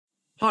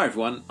Hi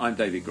everyone, I'm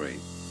David Green.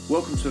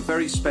 Welcome to a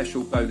very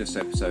special bonus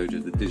episode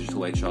of the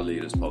Digital HR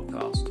Leaders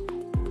podcast.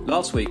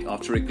 Last week,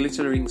 after a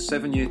glittering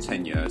 7-year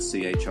tenure as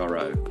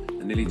CHRO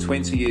and nearly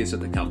 20 years at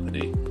the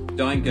company,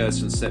 Diane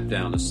Gerson stepped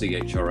down as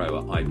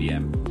CHRO at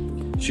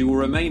IBM. She will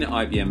remain at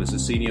IBM as a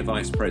Senior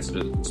Vice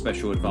President and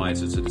Special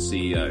Advisor to the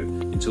CEO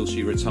until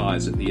she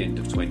retires at the end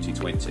of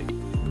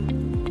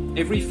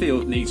 2020. Every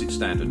field needs its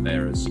standard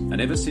bearers,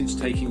 and ever since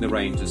taking the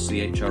reins as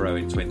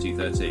CHRO in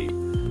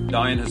 2013,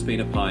 Diane has been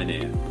a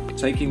pioneer,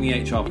 taking the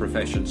HR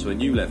profession to a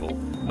new level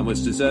and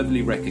was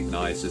deservedly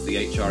recognised as the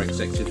HR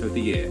Executive of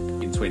the Year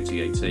in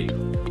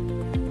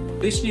 2018.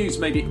 This news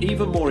made it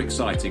even more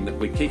exciting that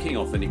we're kicking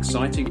off an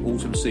exciting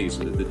autumn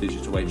season of the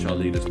Digital HR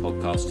Leaders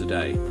podcast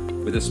today,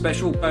 with a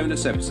special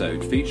bonus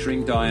episode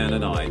featuring Diane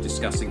and I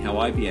discussing how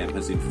IBM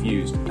has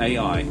infused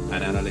AI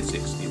and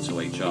analytics into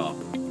HR.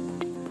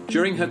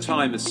 During her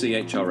time as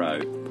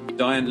CHRO,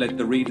 Diane led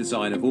the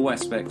redesign of all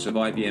aspects of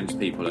IBM's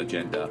people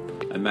agenda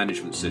and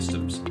management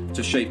systems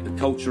to shape the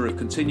culture of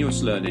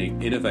continuous learning,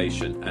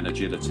 innovation and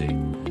agility.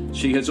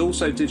 She has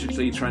also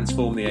digitally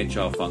transformed the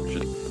HR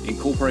function,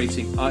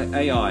 incorporating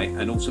AI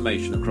and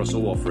automation across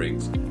all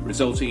offerings,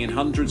 resulting in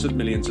hundreds of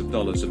millions of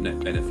dollars of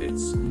net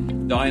benefits.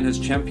 Diane has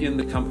championed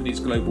the company's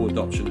global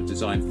adoption of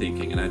design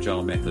thinking and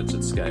agile methods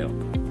at scale.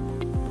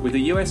 With a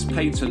US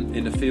patent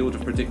in the field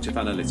of predictive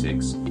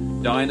analytics,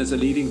 Diane is a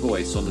leading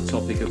voice on the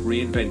topic of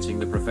reinventing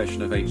the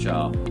profession of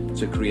HR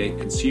to create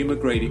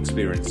consumer-grade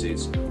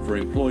experiences for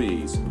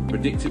employees,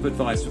 predictive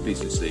advice for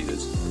business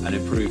leaders, and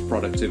improved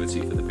productivity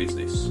for the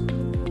business.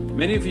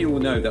 Many of you will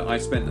know that I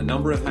spent a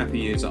number of happy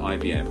years at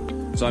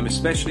IBM, so I'm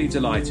especially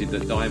delighted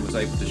that Diane was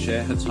able to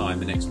share her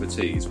time and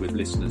expertise with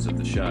listeners of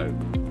the show.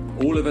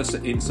 All of us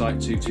at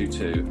Insight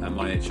 222 and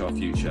My HR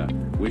Future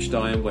wish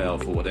Diane well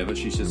for whatever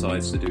she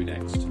decides to do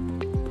next.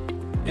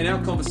 In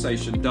our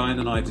conversation, Diane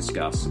and I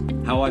discuss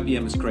how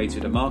IBM has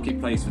created a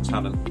marketplace for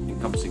talent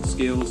encompassing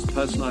skills,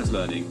 personalised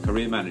learning,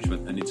 career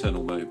management and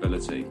internal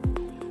mobility.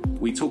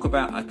 We talk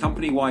about a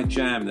company-wide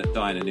jam that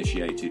Diane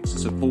initiated to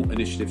support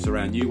initiatives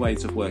around new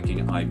ways of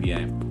working at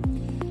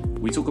IBM.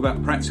 We talk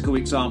about practical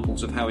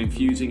examples of how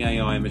infusing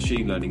AI and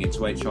machine learning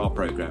into HR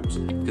programs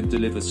can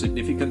deliver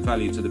significant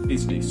value to the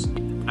business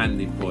and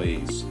the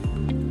employees.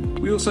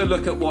 We also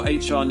look at what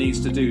HR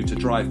needs to do to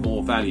drive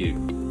more value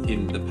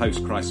in the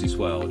post-crisis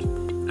world.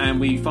 And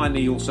we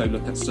finally also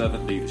look at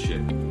servant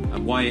leadership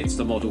and why it's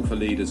the model for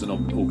leaders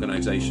and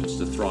organisations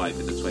to thrive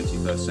in the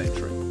 21st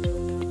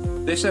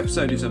century. This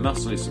episode is a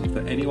must listen for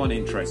anyone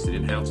interested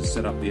in how to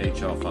set up the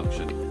HR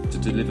function to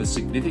deliver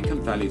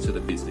significant value to the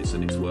business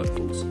and its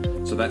workforce.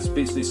 So that's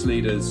business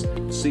leaders,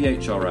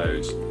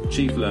 CHROs,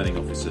 chief learning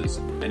officers,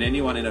 and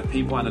anyone in a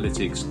people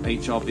analytics,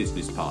 HR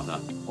business partner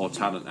or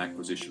talent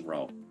acquisition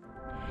role.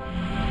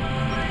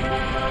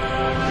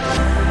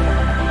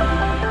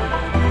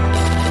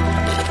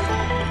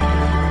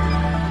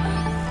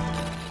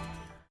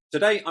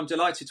 Today, I'm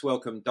delighted to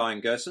welcome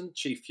Diane Gerson,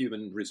 Chief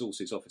Human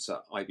Resources Officer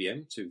at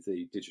IBM, to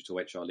the Digital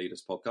HR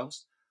Leaders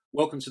podcast.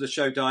 Welcome to the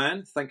show,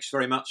 Diane. Thanks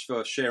very much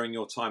for sharing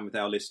your time with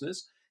our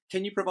listeners.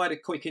 Can you provide a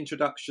quick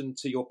introduction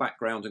to your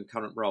background and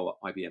current role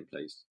at IBM,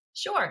 please?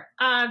 Sure.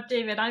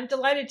 David, I'm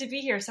delighted to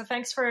be here, so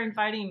thanks for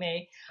inviting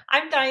me.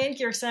 I'm Diane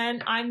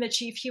Gerson. I'm the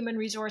Chief Human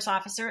Resource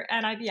Officer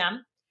at IBM.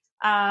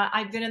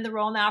 I've been in the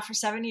role now for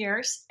 7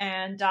 years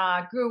and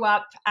grew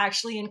up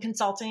actually in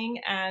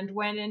consulting and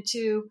went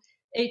into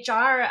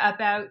HR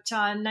about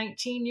 18 or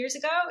 19 years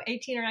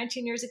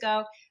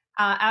ago,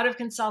 out of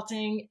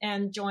consulting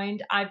and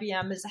joined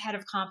IBM as the head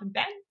of Comp and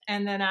Ben.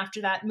 And then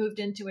after that, moved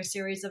into a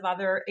series of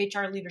other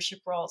HR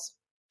leadership roles.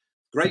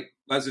 Great.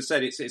 As I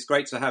said, it's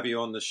great to have you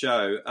on the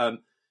show.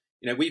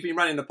 We've been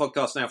running the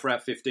podcast now for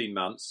about 15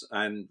 months,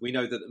 and we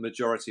know that the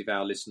majority of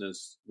our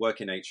listeners work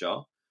in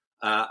HR,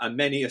 and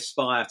many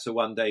aspire to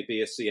one day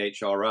be a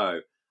CHRO.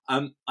 I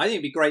think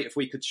it'd be great if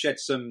we could shed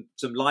some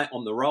light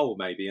on the role,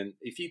 maybe, and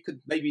if you could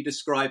maybe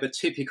describe a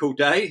typical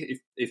day,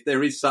 if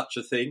there is such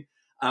a thing,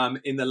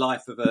 in the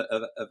life of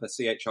a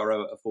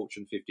CHRO at a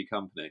Fortune 50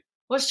 company.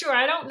 Well, sure.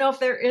 I don't know if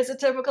there is a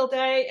typical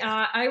day.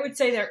 I would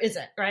say there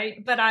isn't,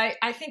 right? But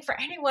I think for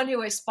anyone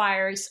who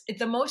aspires,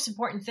 the most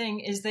important thing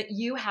is that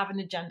you have an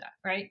agenda,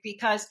 right?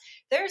 Because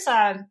there's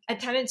a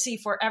tendency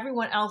for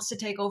everyone else to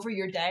take over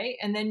your day,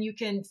 and then you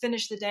can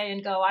finish the day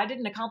and go, I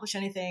didn't accomplish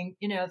anything,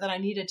 that I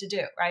needed to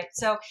do, right?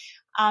 So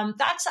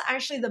that's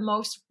actually the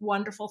most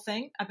wonderful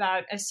thing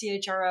about a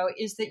CHRO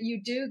is that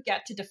you do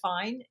get to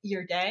define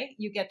your day.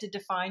 You get to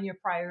define your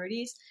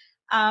priorities.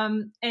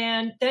 And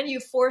then you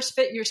force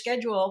fit your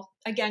schedule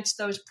against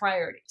those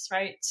priorities,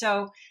 right?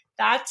 So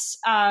I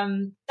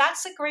think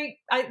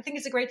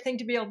it's a great thing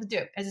to be able to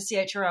do as a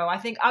CHRO. I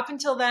think up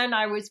until then,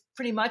 I was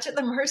pretty much at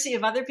the mercy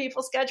of other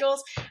people's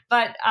schedules,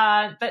 but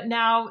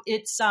now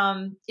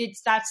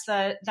that's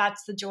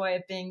the joy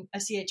of being a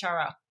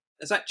CHRO.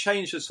 Has that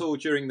changed at all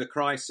during the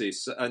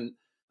crisis? And,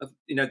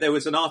 there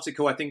was an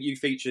article I think you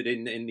featured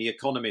in The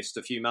Economist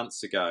a few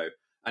months ago,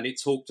 and it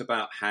talked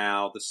about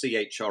how the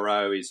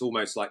CHRO is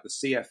almost like the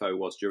CFO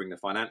was during the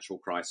financial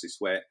crisis,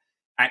 where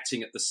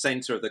acting at the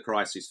center of the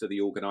crisis for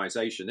the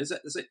organization. Has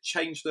it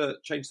changed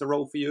the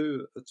role for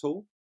you at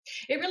all?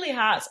 It really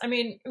has. I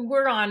mean,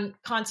 we're on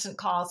constant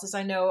calls, as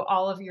I know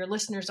all of your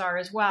listeners are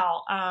as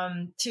well,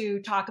 to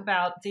talk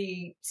about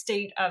the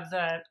state of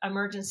the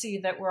emergency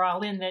that we're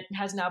all in that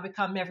has now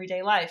become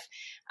everyday life.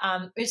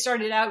 It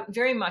started out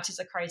very much as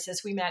a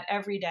crisis. We met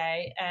every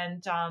day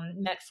and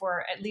met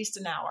for at least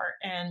an hour,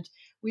 and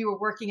we were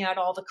working out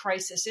all the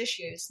crisis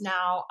issues.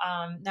 Now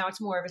it's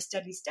more of a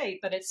steady state,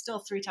 but it's still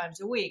 3 times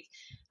a week.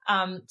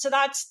 So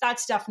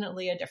that's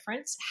definitely a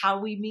difference. How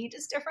we meet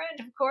is different,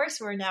 of course.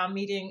 We're now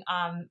meeting,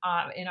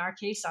 in our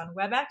case, on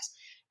WebEx,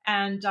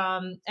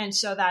 and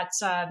so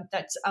that's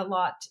a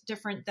lot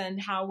different than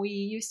how we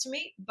used to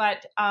meet.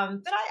 But I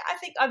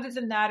think other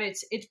than that,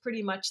 it's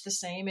pretty much the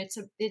same.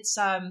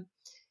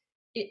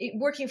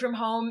 Working from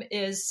home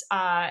is,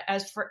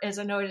 as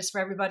I know it is for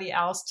everybody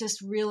else,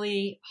 just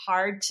really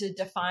hard to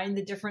define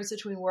the difference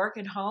between work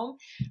and home.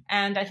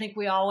 And I think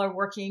we all are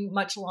working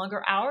much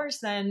longer hours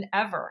than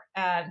ever.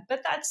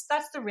 But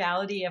that's the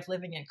reality of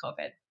living in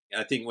COVID.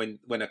 I think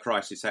when a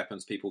crisis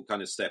happens, people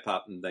kind of step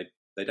up and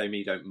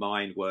they don't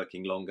mind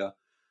working longer.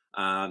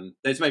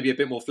 There's maybe a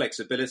bit more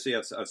flexibility.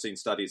 I've seen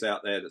studies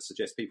out there that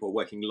suggest people are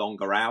working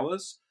longer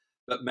hours,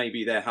 but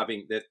maybe they're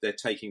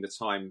taking the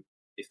time,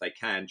 if they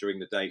can, during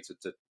the day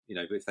to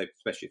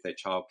especially if they're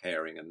child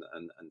caring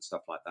and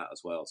stuff like that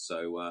as well.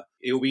 So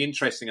it will be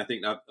interesting. I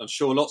think I'm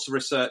sure lots of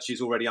research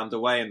is already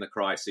underway in the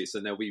crisis,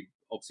 and there'll be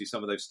obviously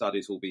some of those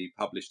studies will be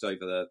published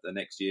over the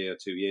next year or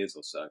 2 years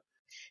or so.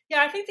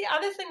 Yeah, I think the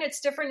other thing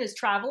that's different is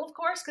travel, of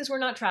course, because we're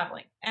not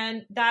traveling,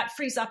 and that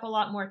frees up a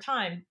lot more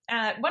time.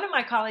 One of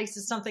my colleagues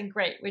did something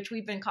great, which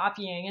we've been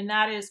copying, and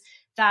that is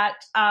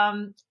that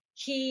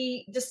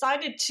he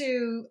decided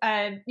to,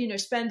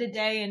 spend a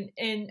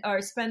day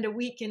or spend a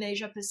week in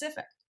Asia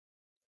Pacific.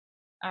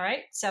 All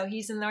right. So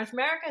he's in North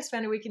America,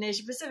 spent a week in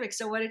Asia Pacific.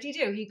 So what did he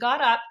do? He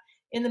got up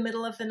in the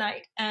middle of the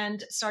night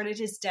and started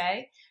his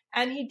day.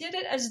 And he did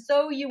it as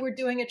though you were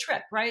doing a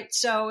trip, right?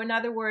 So in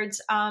other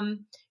words,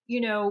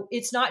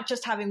 it's not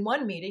just having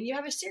one meeting. You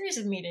have a series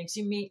of meetings.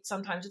 You meet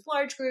sometimes with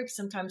large groups,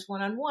 sometimes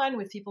one-on-one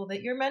with people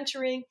that you're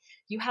mentoring.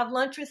 You have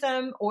lunch with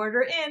them,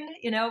 order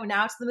in,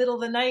 now it's the middle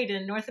of the night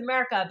in North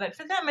America, but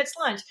for them it's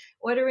lunch.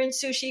 Order in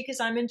sushi because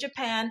I'm in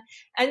Japan,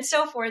 and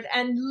so forth.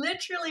 And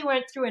literally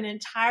went through an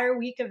entire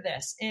week of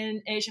this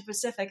in Asia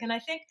Pacific. And I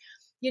think,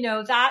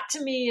 that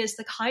to me is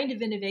the kind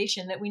of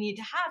innovation that we need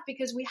to have,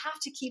 because we have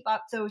to keep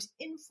up those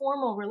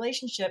informal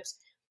relationships.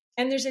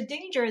 And there's a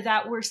danger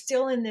that we're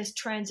still in this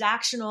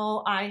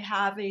transactional, I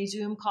have a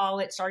Zoom call,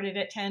 it started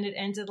at 10, it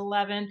ends at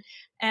 11,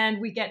 and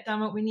we get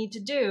done what we need to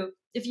do.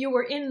 If you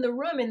were in the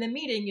room in the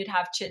meeting, you'd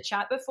have chit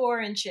chat before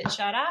and chit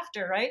chat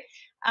after, right?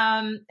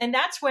 And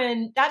that's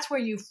where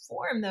you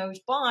form those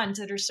bonds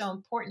that are so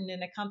important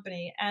in a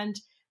company. And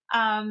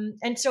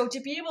so to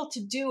be able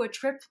to do a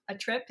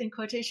trip in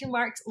quotation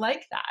marks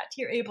like that,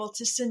 you're able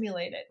to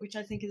simulate it, which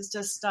I think is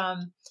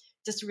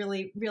just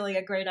really, really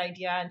a great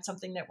idea and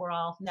something that we're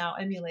all now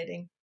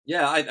emulating.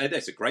 Yeah,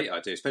 that's a great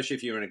idea, especially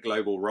if you're in a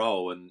global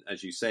role. And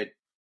as you said,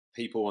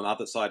 people on the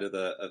other side of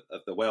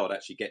the world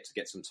actually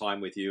get some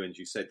time with you. And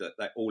you said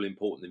that all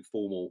important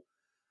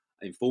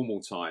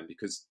informal time,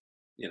 because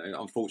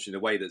unfortunately the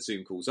way that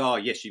Zoom calls are,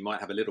 yes, you might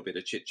have a little bit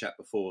of chit chat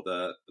before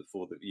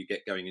you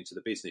get going into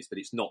the business, but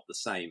it's not the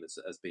same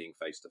as being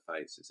face to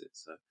face, is it?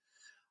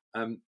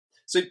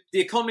 So the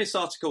Economist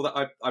article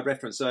that I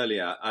referenced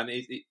earlier, and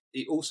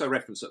it also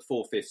referenced that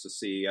 4/5 of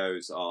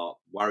CEOs are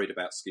worried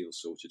about skills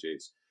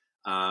shortages.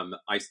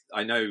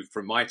 I know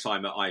from my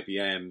time at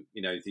IBM,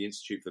 the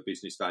Institute for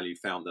Business Value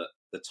found that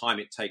the time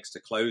it takes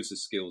to close the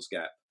skills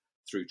gap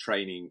through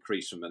training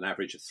increased from an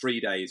average of 3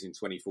 days in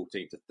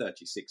 2014 to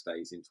 36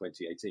 days in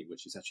 2018,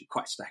 which is actually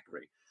quite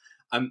staggering.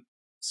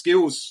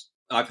 Skills,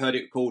 I've heard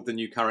it called the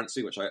new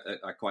currency, which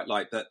I quite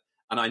like that.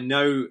 And I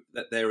know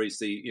that there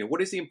is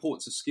what is the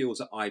importance of skills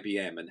at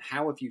IBM, and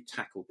how have you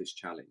tackled this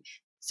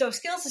challenge? So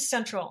skills is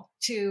central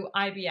to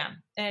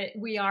IBM.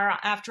 We are,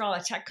 after all,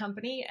 a tech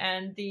company,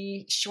 and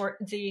the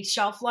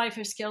shelf life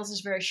of skills is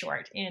very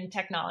short in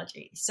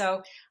technology.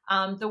 So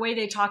the way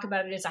they talk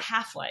about it is a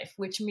half-life,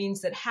 which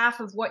means that half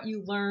of what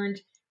you learned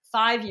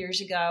 5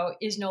 years ago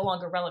is no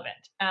longer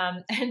relevant.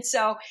 And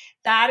so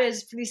that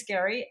is pretty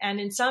scary. And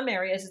in some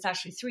areas, it's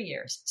actually 3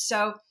 years.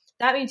 So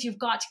that means you've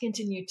got to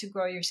continue to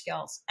grow your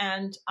skills.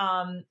 And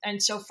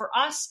so for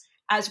us,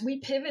 as we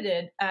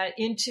pivoted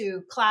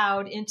into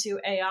cloud, into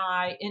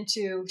AI,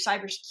 into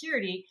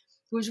cybersecurity, it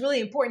was really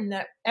important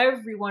that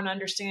everyone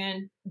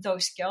understand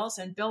those skills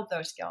and build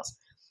those skills.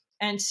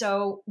 And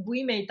so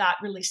we made that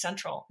really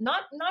central,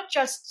 not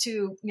just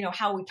to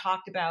how we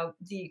talked about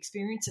the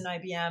experience in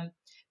IBM,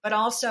 but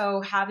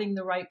also having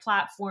the right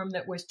platform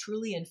that was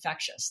truly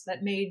infectious,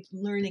 that made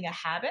learning a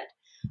habit.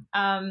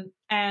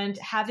 And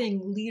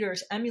having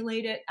leaders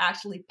emulate it,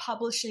 actually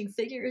publishing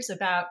figures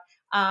about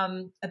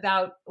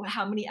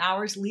how many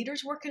hours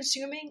leaders were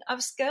consuming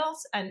of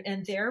skills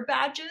and their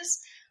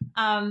badges.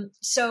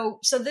 So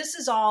this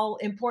is all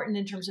important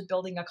in terms of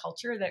building a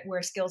culture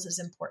where skills is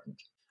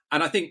important.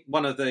 And I think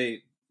one of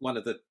the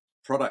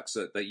products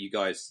that you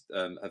guys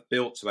have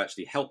built to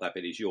actually help that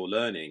bit is Your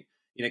Learning.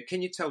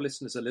 Can you tell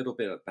listeners a little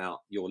bit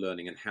about Your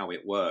Learning and how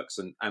it works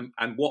and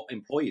what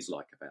employees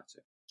like about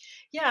it?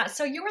 Yeah,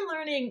 so Your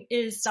Learning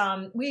is,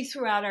 we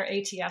threw out our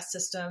ATS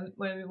system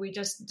when we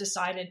just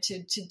decided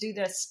to do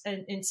this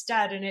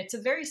instead. And it's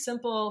a very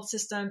simple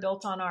system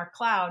built on our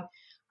cloud.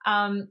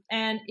 And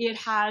it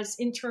has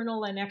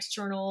internal and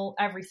external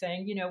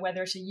everything,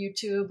 whether it's a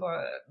YouTube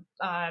or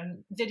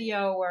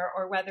video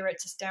or whether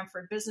it's a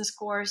Stanford business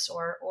course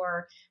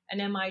or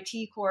an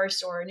MIT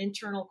course or an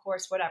internal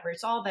course, whatever,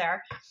 it's all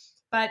there.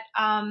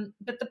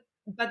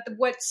 But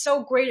what's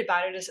so great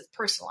about it is it's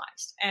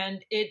personalized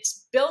and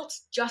it's built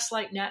just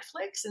like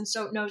Netflix. And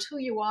so it knows who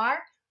you are,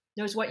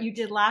 knows what you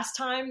did last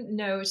time,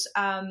 knows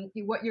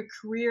what your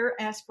career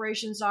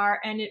aspirations are,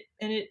 and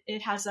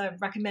it has a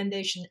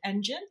recommendation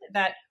engine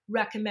that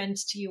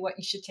recommends to you what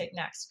you should take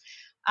next.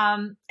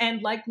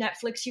 And like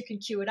Netflix, you can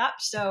queue it up.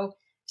 So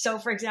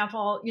for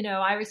example,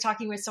 I was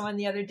talking with someone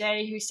the other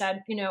day who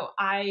said,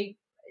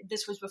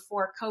 this was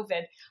before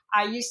COVID.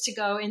 I used to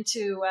go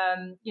into,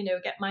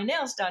 get my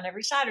nails done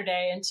every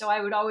Saturday. And so I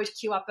would always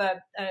queue up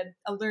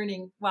a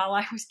learning while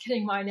I was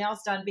getting my nails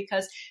done,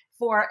 because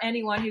for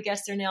anyone who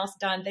gets their nails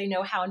done, they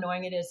know how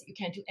annoying it is that you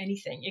can't do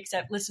anything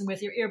except listen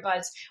with your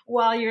earbuds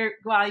while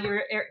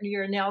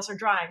your nails are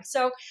drying.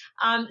 So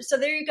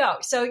there you go.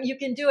 So you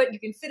can do it. You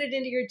can fit it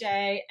into your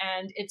day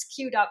and it's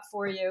queued up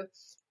for you.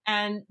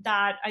 And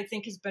that I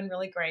think has been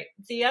really great.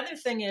 The other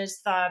thing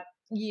is that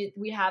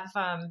we have,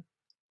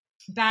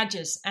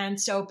 badges. And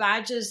so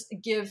badges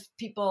give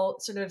people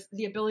sort of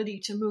the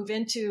ability to move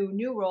into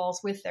new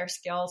roles with their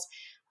skills.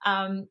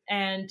 And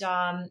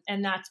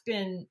that's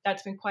been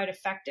quite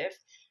effective.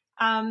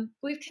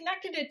 We've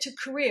connected it to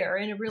career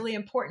in a really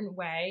important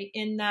way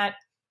in that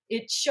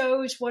it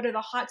shows what are the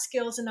hot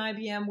skills in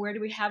IBM, where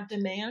do we have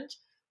demand,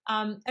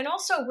 and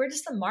also where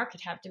does the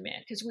market have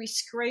demand? Because we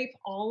scrape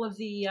all of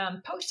the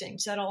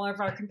postings that all of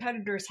our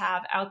competitors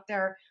have out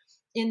there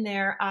in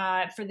there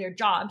for their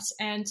jobs.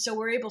 And so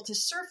we're able to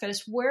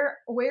surface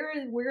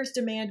where's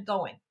demand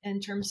going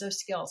in terms of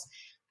skills.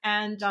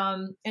 And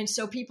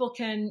so people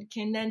can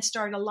then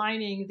start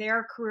aligning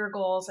their career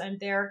goals and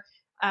their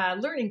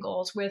learning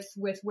goals with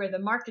where the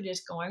market is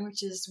going,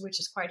 which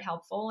is quite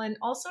helpful, and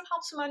also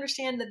helps them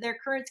understand that their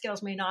current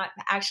skills may not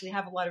actually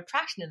have a lot of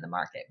traction in the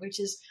market, which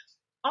is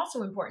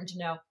also important to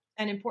know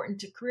and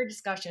important to career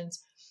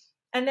discussions.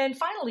 And then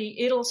finally,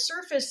 it'll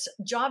surface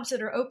jobs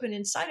that are open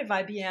inside of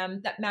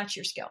IBM that match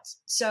your skills.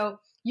 So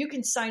you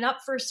can sign up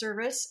for a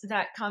service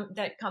that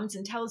comes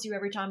and tells you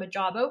every time a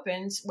job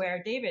opens,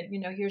 where, David,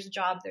 here's a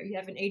job that you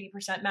have an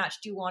 80% match.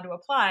 Do you want to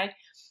apply?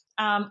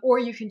 Or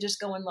you can just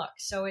go and look.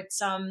 So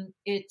it's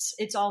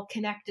all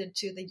connected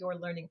to the Your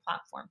Learning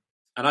platform.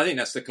 And I think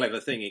that's the clever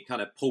thing. It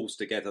kind of pulls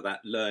together that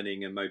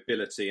learning and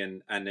mobility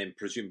and then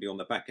presumably on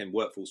the back end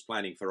workforce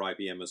planning for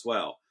IBM as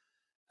well.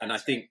 And I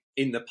think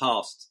in the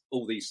past,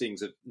 all these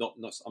things have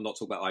I'm not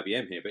talking about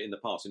IBM here, but in the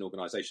past in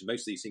organizations, most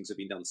of these things have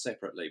been done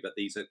separately, but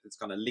it's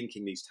kind of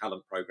linking these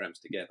talent programs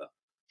together.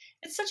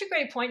 It's such a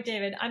great point,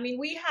 David. I mean,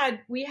 we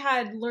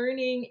had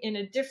learning in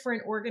a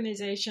different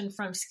organization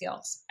from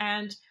skills.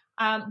 And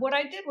what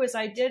I did was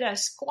I did a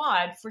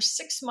squad for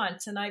 6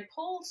 months and I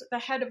pulled the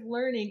head of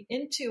learning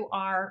into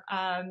our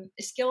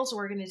skills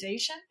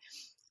organization,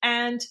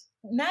 and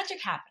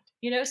magic happened.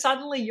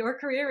 Suddenly your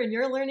career and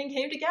your learning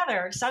came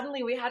together.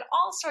 Suddenly we had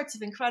all sorts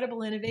of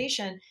incredible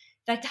innovation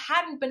that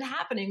hadn't been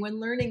happening when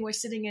learning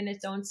was sitting in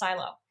its own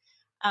silo.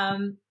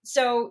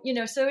 So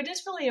it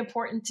is really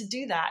important to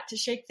do that, to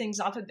shake things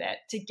up a bit,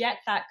 to get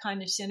that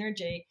kind of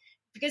synergy,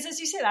 because as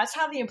you say, that's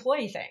how the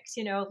employee thinks,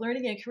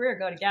 learning and career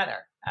go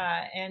together.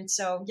 And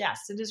so,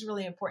 yes, it is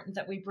really important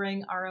that we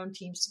bring our own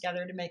teams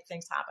together to make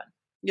things happen.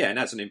 Yeah. And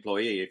as an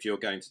employee, if you're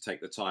going to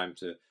take the time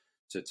to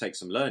take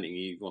some learning,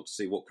 you want to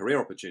see what career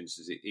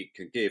opportunities it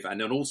can give, and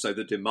then also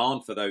the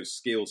demand for those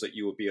skills that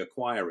you will be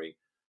acquiring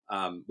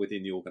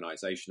within the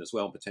organization as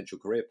well, potential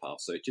career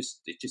paths. So it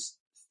just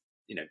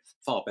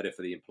far better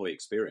for the employee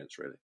experience,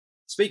 really.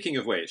 Speaking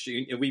of which,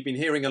 we've been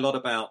hearing a lot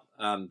about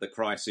the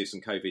crisis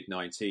and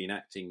COVID-19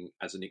 acting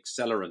as an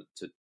accelerant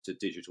to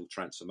digital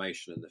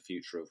transformation and the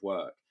future of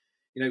work.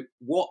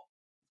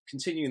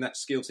 Continuing that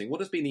skills thing, what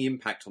has been the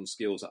impact on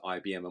skills at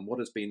IBM, and what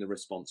has been the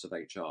response of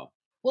HR?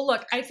 Well,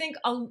 look, I think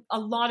a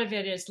lot of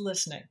it is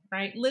listening,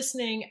 right?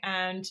 Listening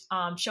and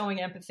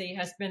showing empathy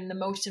has been the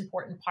most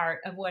important part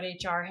of what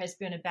HR has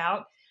been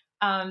about.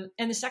 And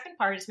the second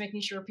part is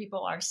making sure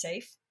people are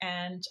safe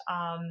and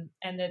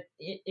that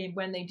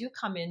when they do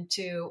come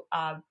into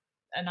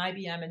an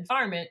IBM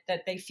environment,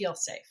 that they feel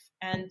safe.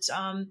 And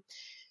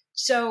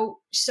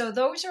so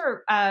those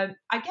are,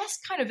 I guess,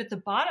 kind of at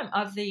the bottom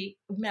of the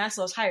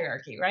Maslow's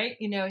hierarchy, right?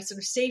 Sort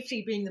of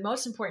safety being the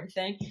most important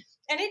thing.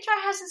 And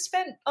HR hasn't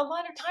spent a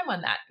lot of time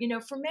on that,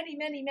 for many,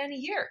 many, many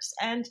years.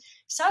 And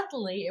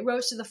suddenly it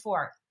rose to the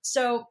fore.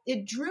 So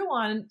it drew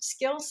on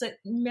skills that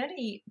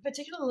many,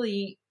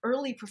 particularly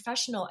early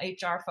professional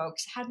HR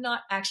folks, had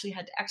not actually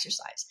had to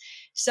exercise.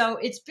 So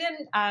it's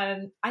been,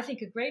 I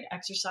think, a great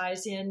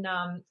exercise in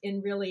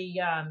really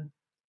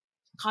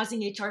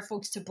causing HR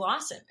folks to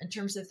blossom in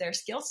terms of their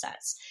skill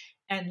sets,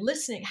 and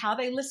listening, how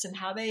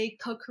they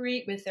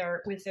co-create with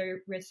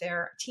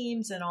their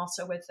teams and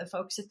also with the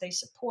folks that they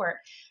support,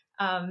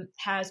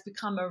 has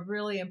become a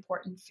really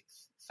important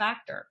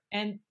factor.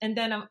 And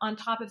then on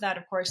top of that,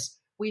 of course,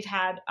 we've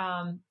had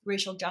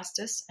racial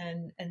justice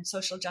and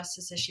social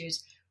justice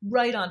issues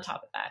right on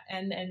top of that.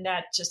 And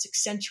that just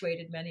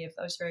accentuated many of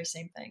those very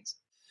same things.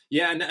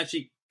 Yeah, and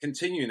actually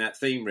continuing that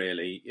theme,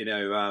 really,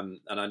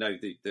 and I know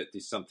that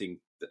this is something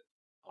that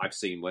I've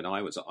seen when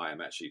I was at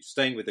IBM, actually,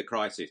 staying with the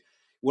crisis.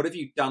 What have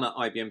you done at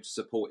IBM to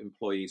support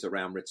employees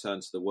around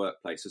return to the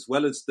workplace, as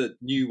well as the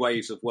new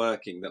ways of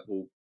working that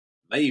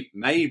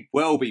may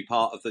well be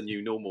part of the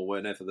new normal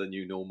whenever the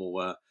new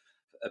normal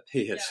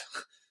appears?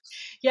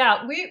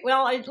 Yeah,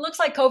 it looks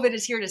like COVID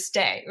is here to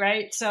stay,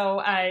 right? So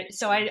I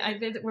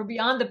think that we're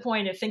beyond the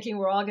point of thinking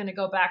we're all going to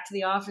go back to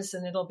the office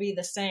and it'll be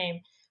the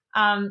same.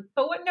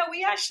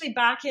 We actually,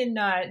 back in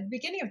the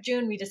beginning of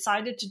June, we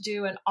decided to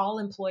do an all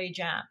employee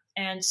jam.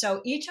 And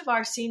so each of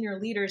our senior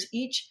leaders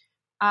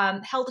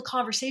held a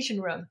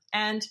conversation room,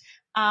 and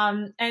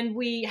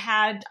we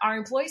had our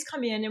employees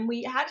come in, and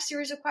we had a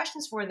series of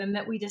questions for them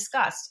that we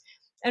discussed.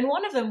 And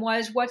one of them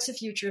was, what's the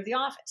future of the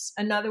office?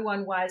 Another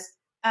one was,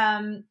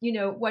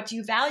 what do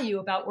you value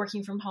about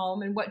working from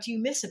home, and what do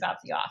you miss about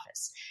the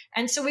office?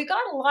 And so we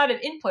got a lot of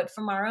input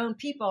from our own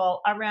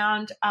people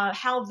around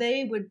how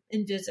they would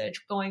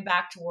envisage going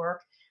back to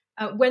work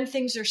when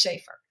things are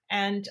safer.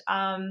 And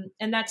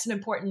that's an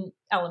important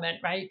element,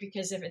 right?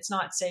 Because if it's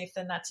not safe,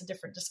 then that's a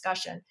different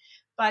discussion.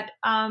 But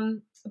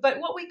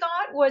what we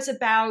got was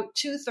about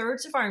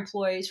 2/3 of our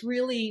employees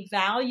really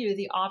value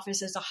the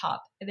office as a hub.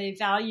 They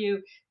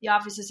value the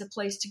office as a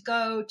place to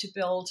go, to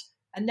build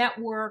a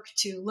network,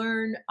 to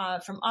learn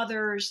from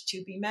others,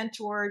 to be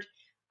mentored,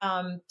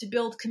 to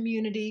build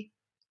community.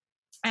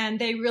 And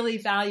they really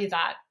value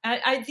that.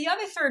 The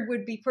other third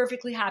would be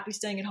perfectly happy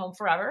staying at home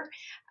forever.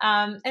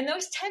 And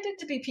those tended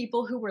to be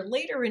people who were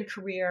later in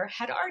career,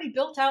 had already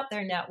built out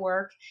their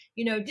network,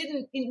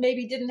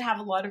 didn't have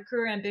a lot of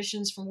career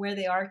ambitions from where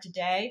they are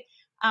today.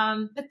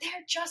 But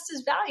they're just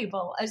as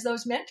valuable as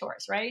those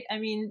mentors, right? I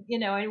mean,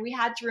 and we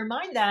had to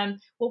remind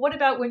them, well, what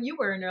about when you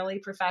were an early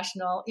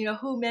professional?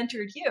 Who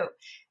mentored you?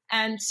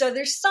 And so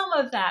there's some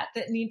of that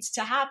needs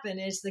to happen,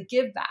 is the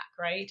give back,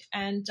 right?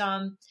 And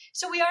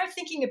so we are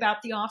thinking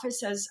about the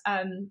office as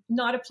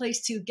not a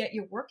place to get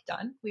your work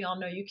done. We all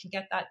know you can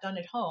get that done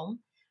at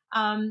home.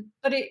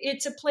 But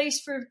it's a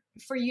place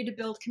for you to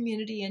build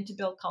community and to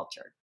build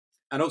culture.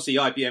 And obviously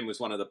IBM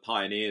was one of the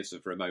pioneers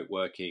of remote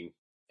working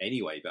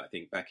anyway, but I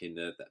think back in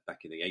the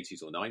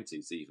 80s or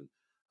 90s even.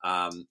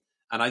 And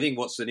I think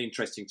what's an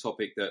interesting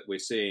topic that we're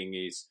seeing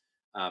is,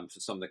 for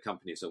some of the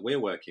companies that we're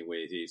working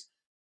with, is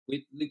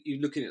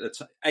you're looking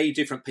at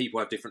different people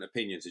have different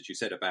opinions, as you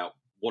said, about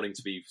wanting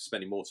to be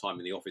spending more time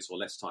in the office or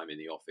less time in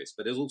the office.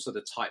 But there's also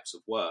the types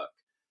of work.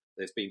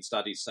 There's been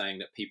studies saying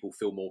that people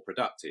feel more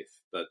productive,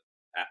 but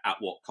at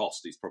what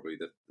cost is probably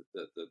the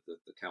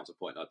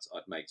counterpoint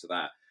I'd make to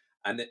that.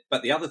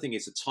 But the other thing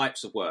is the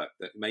types of work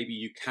that maybe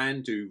you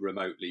can do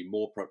remotely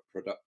more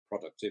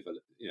productive,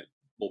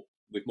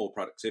 with more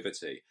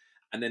productivity.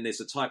 And then there's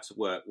the types of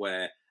work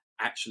where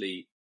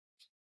actually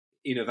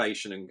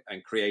innovation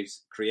and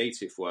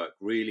creative work,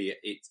 really,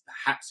 it's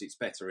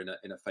better in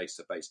a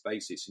face-to-face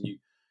basis. And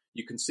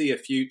you can see a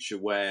future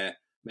where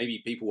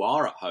maybe people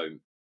are at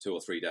home 2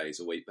 or 3 days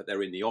a week, but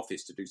they're in the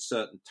office to do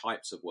certain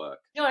types of work.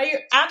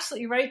 You're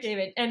absolutely right,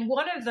 David. And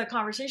one of the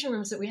conversation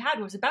rooms that we had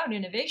was about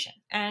innovation.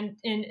 And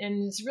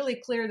it's really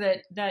clear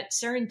that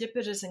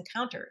serendipitous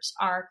encounters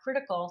are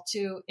critical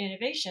to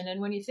innovation.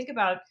 And when you think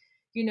about,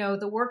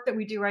 the work that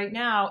we do right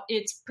now,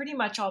 it's pretty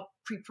much all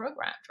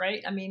pre-programmed,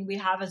 right? I mean, we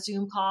have a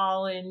Zoom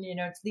call and,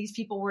 these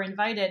people were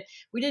invited.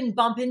 We didn't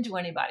bump into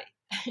anybody.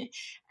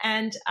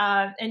 And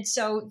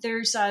so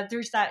there's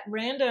that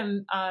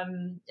random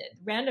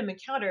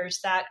encounters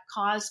that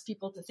cause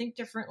people to think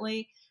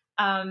differently.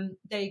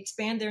 They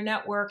expand their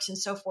networks and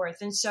so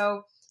forth. And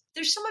so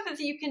there's some of it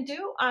that you can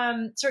do.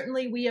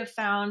 Certainly we have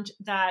found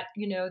that,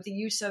 the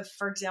use of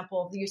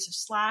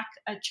Slack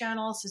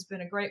channels has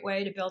been a great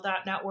way to build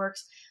out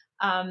networks.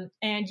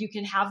 And you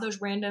can have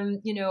those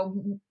random,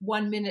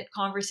 1-minute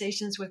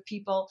conversations with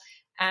people.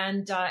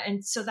 And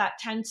so that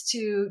tends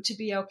to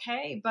be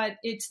okay, but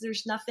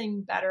there's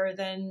nothing better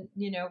than,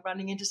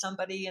 running into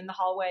somebody in the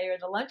hallway or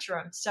the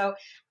lunchroom. So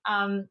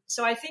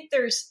I think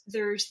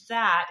there's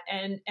that,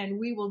 and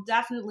we will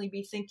definitely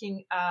be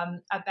thinking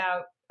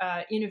about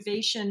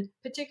innovation,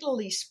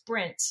 particularly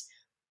sprints,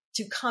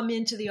 to come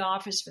into the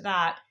office for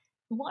that.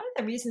 One of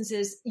the reasons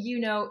is,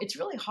 it's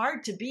really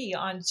hard to be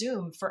on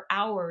Zoom for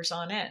hours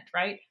on end,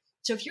 right?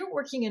 So if you're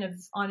working in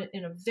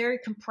a very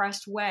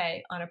compressed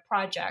way on a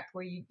project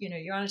where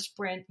you're on a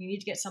sprint, you need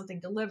to get something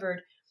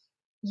delivered,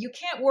 you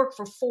can't work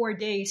for 4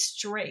 days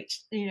straight,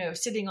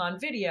 sitting on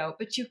video,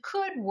 but you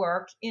could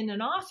work in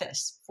an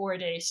office 4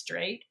 days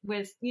straight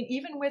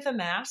even with a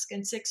mask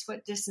and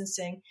 6-foot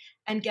distancing,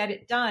 and get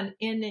it done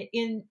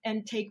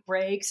and take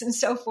breaks and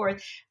so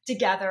forth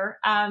together.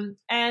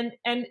 And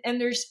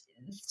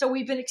so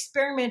we've been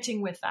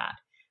experimenting with that,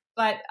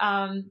 but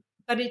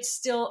it's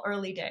still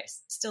early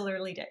days. Still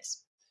early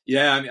days.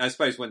 Yeah, I mean, I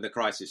suppose when the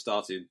crisis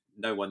started,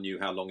 no one knew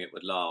how long it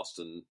would last,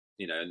 and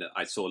and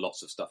I saw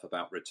lots of stuff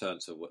about return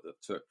to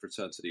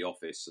the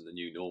office and the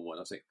new normal, and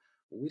I was like,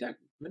 well,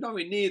 we're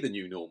nowhere near the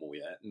new normal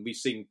yet, and we've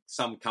seen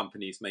some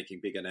companies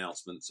making big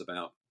announcements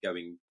about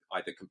going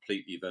either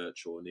completely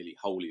virtual or nearly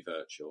wholly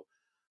virtual.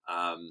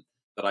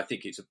 But I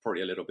think it's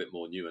probably a little bit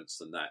more nuanced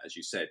than that, as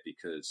you said,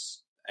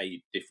 because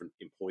A, different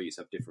employees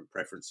have different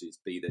preferences,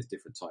 B, there's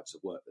different types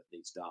of work that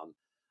needs done,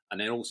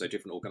 and then also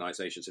different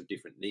organizations have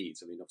different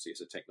needs. I mean, obviously,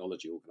 as a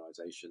technology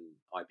organization,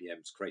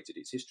 IBM's created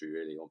its history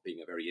really on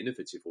being a very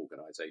innovative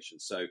organization.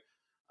 So,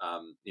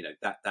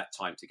 that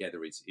time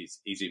together is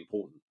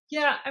important.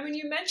 Yeah, I mean,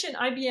 you mentioned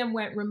IBM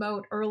went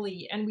remote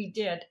early, and we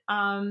did,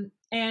 and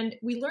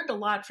we learned a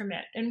lot from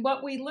it. And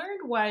what we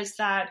learned was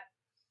that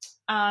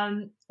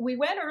we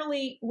went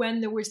early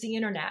when there was the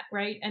internet,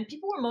 right? And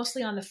people were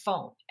mostly on the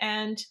phone,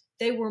 and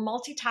they were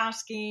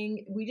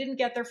multitasking. We didn't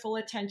get their full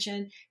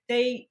attention.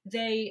 They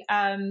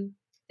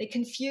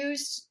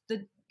confused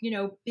the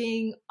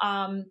being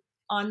on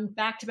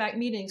back-to-back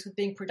meetings with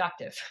being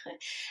productive,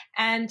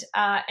 and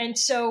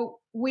so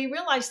we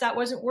realized that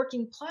wasn't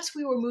working. Plus,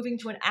 we were moving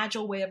to an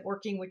agile way of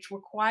working, which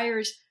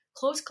requires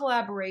close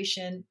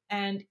collaboration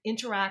and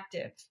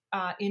interactive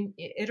in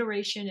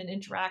iteration and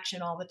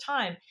interaction all the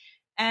time.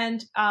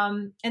 And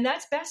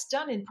that's best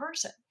done in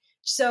person.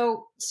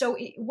 So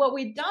what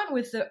we'd done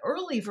with the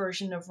early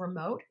version of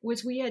remote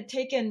was we had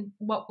taken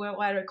what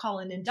I would call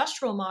an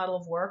industrial model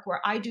of work,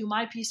 where I do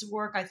my piece of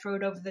work, I throw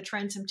it over the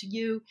transom to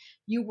you,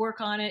 you work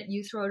on it,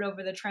 you throw it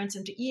over the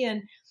transom to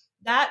Ian.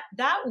 That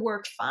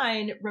worked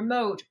fine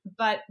remote,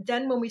 but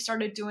then when we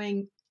started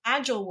doing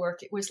agile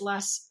work, it was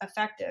less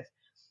effective.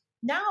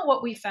 Now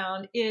what we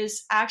found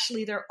is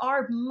actually there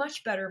are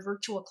much better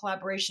virtual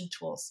collaboration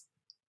tools,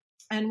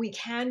 and we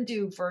can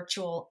do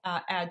virtual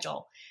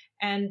agile.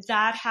 And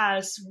that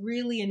has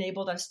really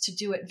enabled us to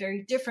do it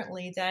very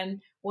differently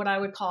than what I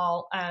would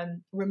call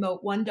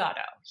remote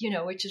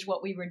 1.0, which is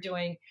what we were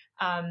doing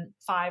 5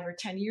 or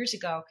 10 years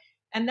ago.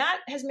 And that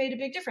has made a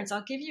big difference.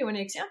 I'll give you an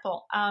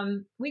example.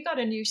 We got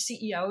a new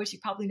CEO, as you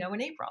probably know,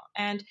 in April.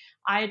 And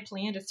I had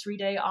planned a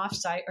 3-day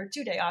offsite or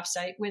 2-day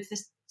offsite with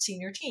this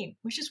senior team,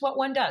 which is what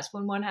one does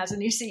when one has a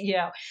new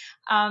CEO.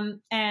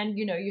 And,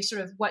 you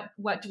sort of what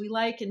do we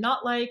like and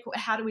not like?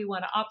 How do we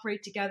want to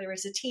operate together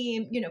as a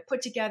team?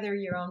 Put together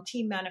your own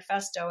team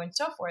manifesto and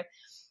so forth.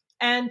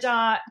 And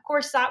of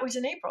course, that was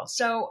in April.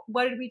 So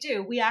what did we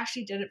do? We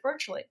actually did it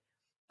virtually.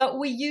 But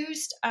we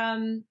used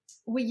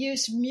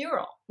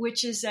Mural,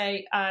 which is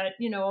if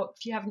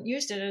you haven't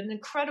used it, an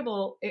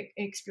incredible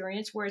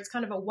experience where it's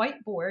kind of a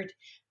whiteboard,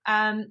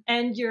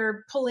 and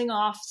you're pulling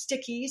off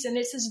stickies, and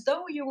it's as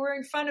though you were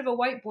in front of a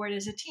whiteboard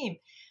as a team.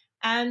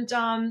 And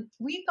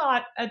we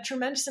got a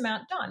tremendous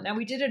amount done. Now,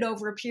 we did it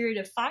over a period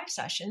of 5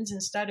 sessions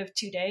instead of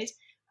 2 days,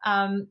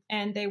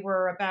 and they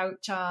were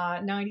about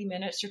 90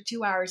 minutes or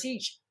 2 hours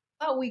each.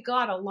 But we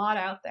got a lot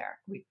out there.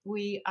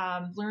 We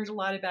learned a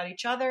lot about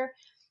each other.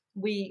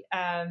 We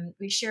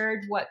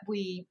shared what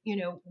we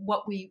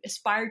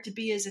aspired to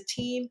be as a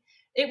team.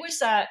 It was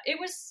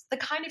the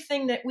kind of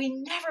thing that we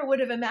never would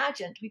have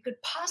imagined we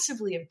could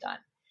possibly have done,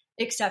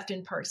 except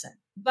in person.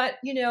 But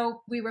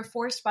we were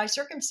forced by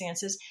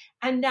circumstances,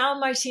 and now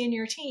my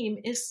senior team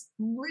is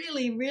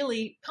really,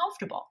 really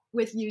comfortable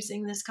with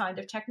using this kind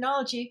of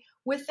technology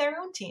with their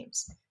own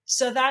teams.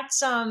 So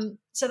that's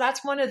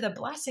one of the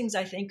blessings,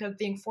 I think, of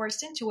being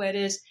forced into it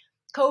is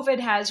COVID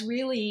has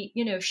really,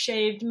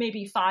 shaved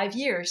maybe 5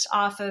 years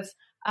off of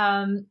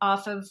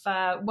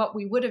what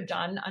we would have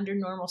done under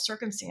normal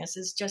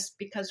circumstances, just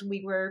because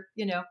we were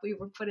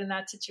put in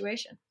that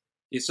situation.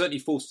 It certainly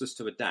forced us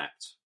to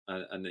adapt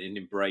and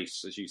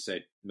embrace, as you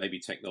said, maybe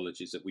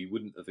technologies that we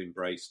wouldn't have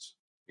embraced,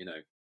 in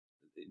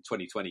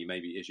 2020.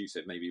 Maybe, as you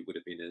said, maybe it would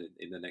have been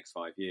in the next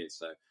 5 years.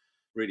 So,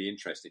 really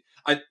interesting.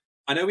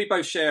 I know we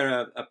both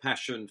share a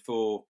passion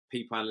for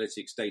people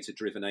analytics,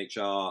 data-driven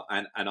HR,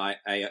 and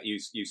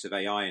use of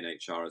AI in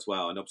HR as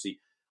well. And obviously,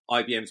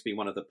 IBM's been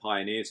one of the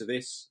pioneers of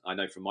this. I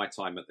know from my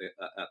time at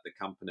the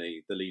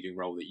company, the leading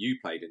role that you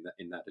played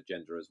in that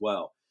agenda as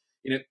well.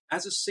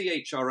 As a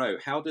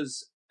CHRO, how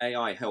does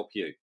AI help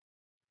you?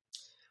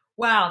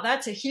 Wow,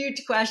 that's a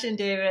huge question,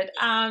 David.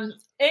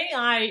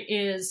 AI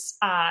is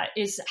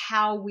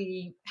how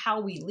we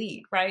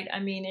lead, right? I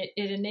mean,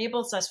 it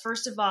enables us,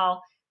 first of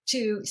all,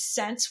 to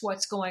sense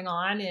what's going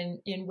on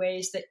in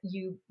ways that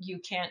you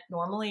can't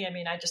normally. I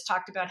mean, I just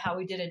talked about how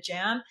we did a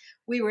jam.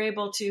 We were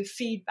able to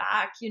feed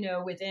back,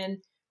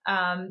 within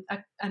an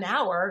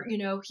hour,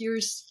 here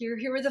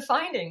are the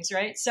findings,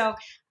 right? So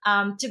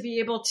to be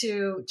able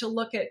to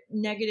look at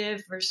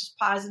negative versus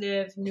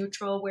positive,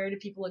 neutral, where do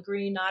people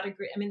agree, not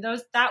agree? I mean,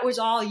 that was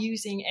all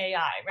using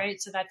AI, right?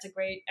 So that's a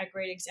great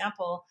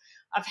example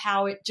of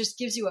how it just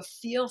gives you a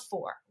feel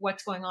for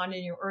what's going on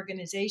in your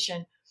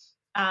organization.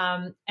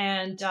 And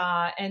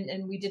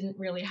we didn't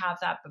really have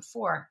that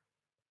before.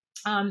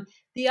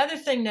 The other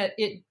thing that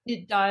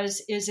it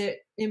does is it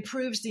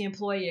improves the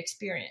employee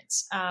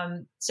experience.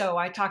 So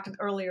I talked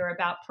earlier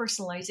about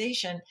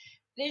personalization.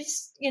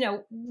 It's,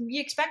 we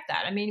expect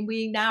that. I mean,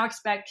 we now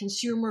expect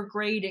consumer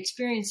grade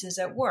experiences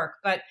at work,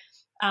 but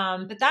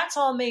that's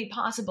all made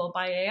possible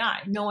by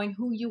AI, knowing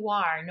who you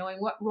are, knowing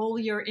what role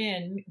you're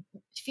in,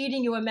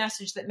 feeding you a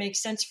message that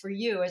makes sense for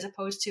you, as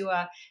opposed to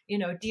a,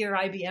 dear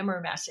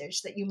IBMer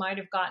message that you might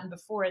have gotten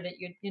before that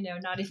you'd,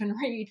 not even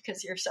read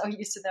because you're so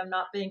used to them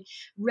not being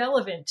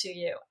relevant to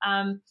you.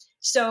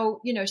 So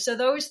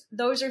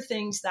those are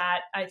things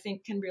that I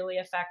think can really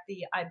affect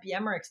the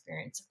IBMer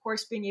experience. Of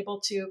course, being able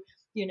to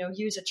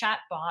use a chat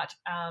bot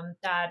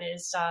that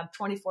is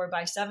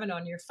 24/7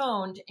 on your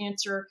phone to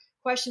answer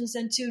questions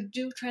and to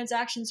do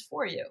transactions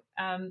for you.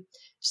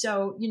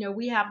 So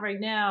we have right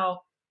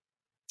now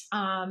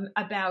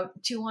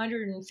about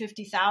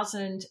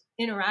 250,000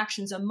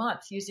 interactions a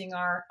month using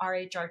our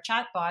HR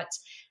chatbots.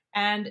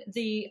 And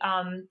the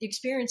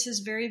experience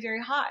is very,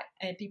 very high,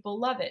 and people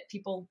love it.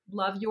 People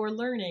love your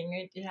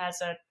learning. It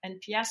has an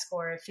NPS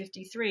score of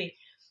 53,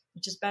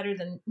 which is better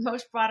than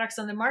most products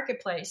on the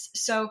marketplace.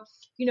 So,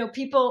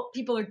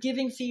 people are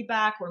giving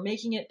feedback. We're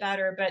making it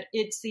better, but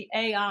it's the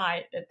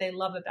AI that they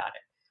love about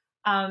it.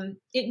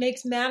 It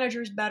makes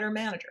managers better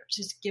managers.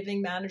 It's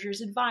giving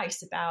managers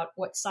advice about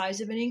what size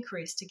of an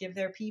increase to give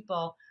their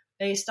people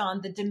based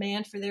on the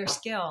demand for their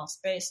skills,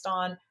 based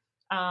on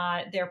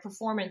their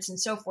performance and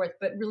so forth,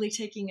 but really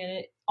taking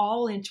it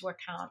all into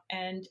account,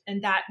 and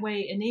that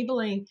way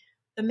enabling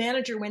the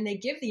manager, when they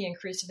give the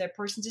increase to their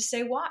person, to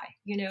say why.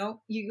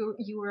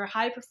 You were a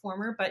high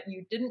performer, but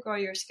you didn't grow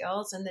your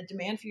skills, and the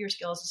demand for your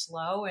skills is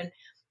low, and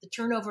the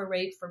turnover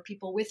rate for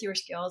people with your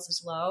skills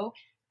is low.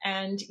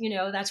 And,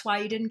 that's why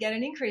you didn't get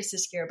an increase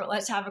this year. But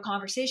let's have a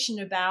conversation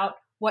about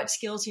what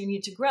skills you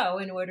need to grow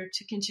in order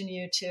to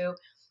continue to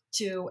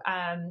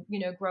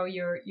grow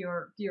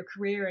your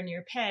career and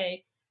your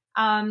pay.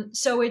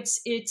 So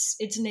it's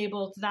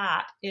enabled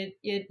that. It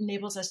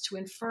enables us to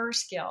infer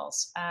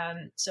skills,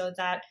 so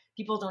that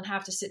people don't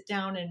have to sit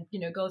down and,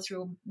 go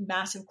through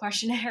massive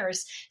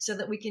questionnaires, so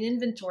that we can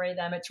inventory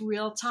them. It's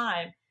real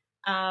time.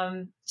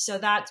 So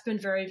that's been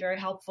very, very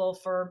helpful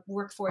for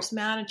workforce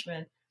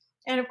management.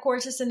 And of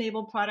course, it's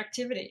enabled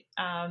productivity,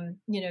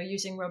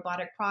 using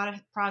robotic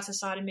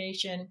process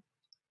automation.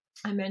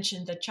 I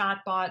mentioned the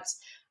chatbots.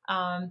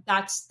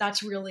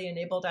 That's really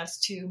enabled us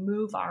to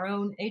move our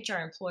own HR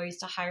employees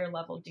to higher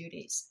level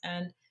duties.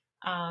 And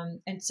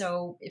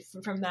so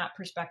from that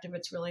perspective,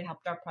 it's really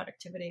helped our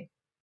productivity.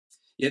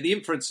 Yeah, the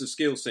inference of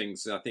skills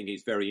things, I think,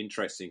 is very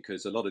interesting,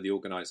 because a lot of the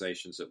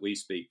organizations that we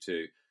speak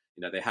to,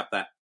 they have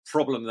that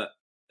problem that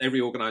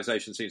every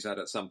organization seems to have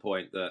at some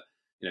point, that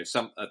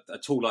a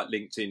tool like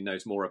LinkedIn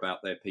knows more about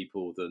their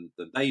people than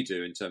they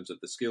do in terms of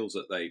the skills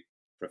that they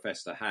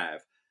profess to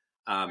have.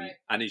 Right.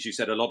 And as you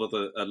said, a lot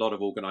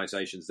of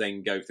organizations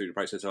then go through the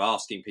process of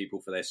asking people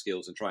for their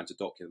skills and trying to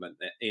document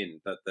that in.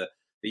 But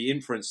the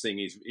inference thing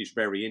is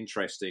very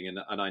interesting,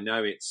 and I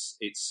know it's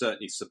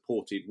certainly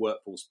supported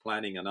workforce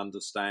planning and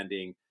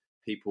understanding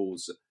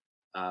people's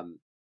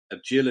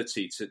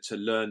agility to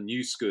learn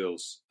new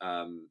skills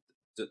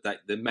that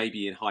may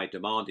be in high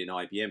demand in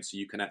IBM, so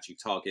you can actually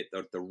target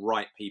the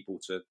right people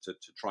to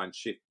try and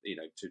shift,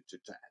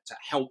 to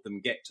help them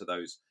get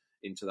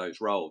into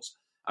those roles.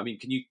 I mean,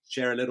 can you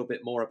share a little bit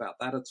more about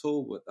that at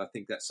all? I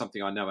think that's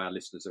something I know our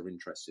listeners are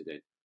interested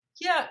in.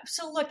 Yeah.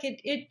 So look,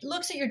 it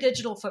looks at your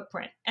digital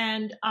footprint.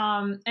 And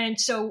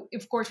so,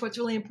 of course, what's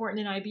really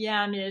important in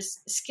IBM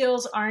is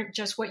skills aren't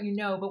just what you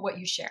know, but what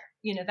you share.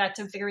 That's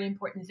a very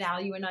important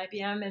value in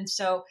IBM. And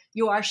so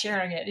you are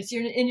sharing it. It's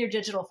in your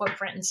digital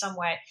footprint in some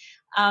way.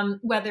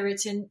 Whether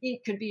it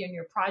could be in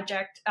your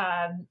project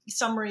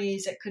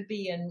summaries, it could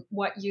be in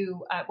what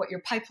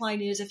your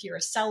pipeline is if you're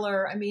a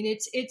seller. I mean,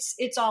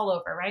 it's all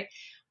over, right?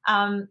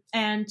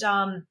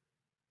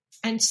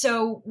 And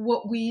so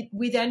what we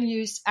then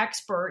use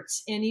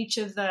experts in each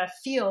of the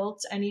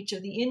fields and each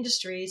of the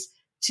industries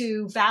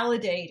to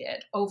validate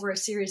it over a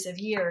series of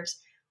years.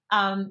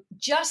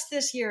 Just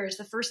this year is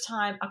the first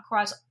time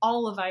across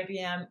all of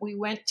IBM, we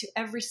went to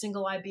every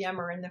single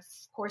IBMer in the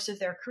course of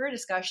their career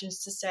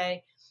discussions to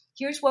say,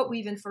 here's what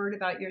we've inferred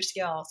about your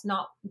skills,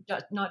 not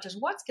just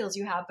what skills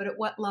you have, but at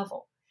what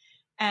level.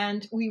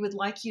 And we would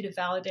like you to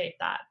validate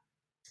that.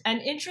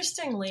 And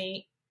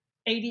interestingly,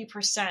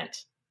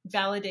 80%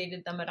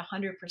 validated them at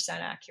 100%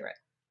 accurate.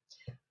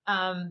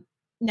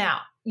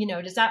 Now,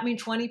 does that mean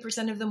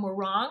 20% of them were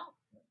wrong?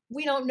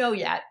 We don't know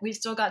yet. We've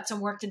still got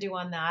some work to do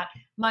on that.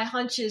 My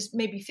hunch is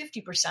maybe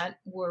 50%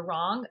 were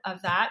wrong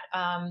of that,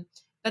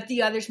 but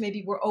the others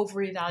maybe were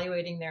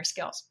over-evaluating their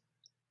skills.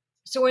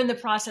 So we're in the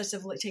process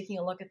of taking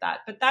a look at that.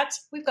 But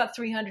we've got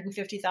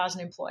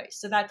 350,000 employees,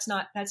 so that's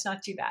not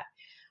too bad.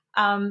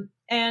 And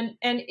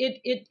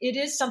it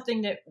is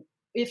something that,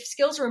 if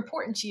skills are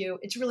important to you,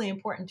 it's really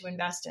important to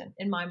invest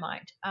in my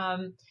mind,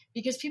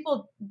 because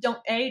people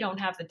don't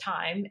have the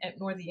time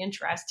nor the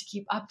interest to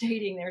keep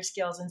updating their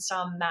skills in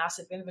some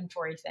massive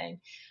inventory thing.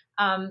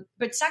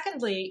 But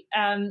secondly,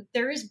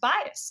 there is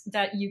bias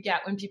that you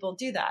get when people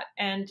do that.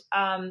 And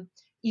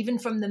even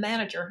from the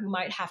manager who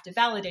might have to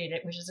validate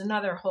it, which is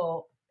another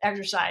whole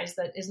exercise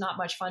that is not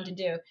much fun to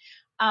do.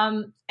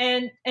 So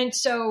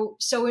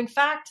in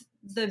fact,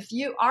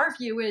 our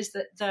view is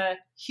that the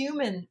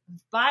human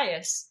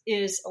bias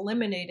is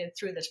eliminated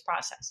through this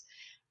process,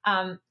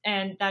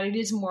 and that it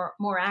is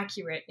more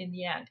accurate in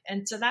the end.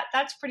 And so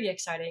that's pretty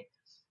exciting.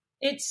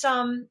 It's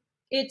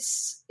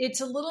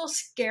a little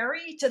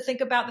scary to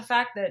think about the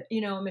fact that,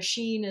 a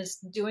machine is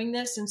doing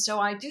this. And so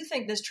I do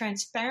think this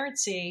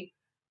transparency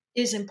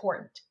is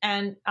important.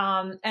 And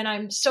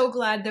I'm so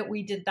glad that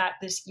we did that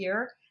this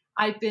year.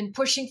 I've been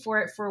pushing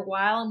for it for a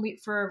while, and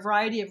for a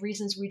variety of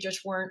reasons, we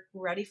just weren't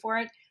ready for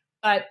it.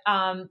 But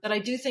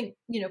I do think,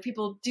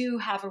 people do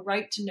have a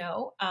right to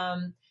know,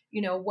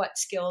 what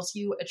skills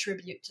you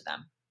attribute to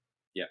them.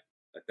 Yeah,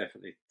 I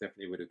definitely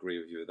would agree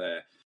with you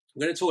there. I'm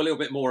going to talk a little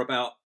bit more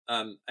about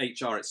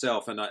HR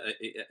itself, and I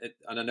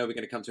know we're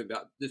going to come to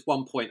about this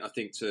one point, I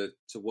think, to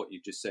what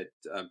you just said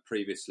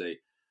previously.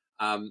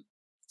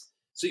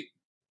 So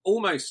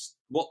almost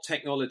what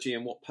technology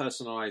and what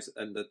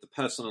the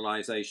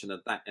personalization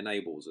of that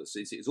enables us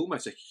is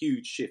almost a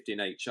huge shift in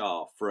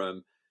HR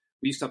from,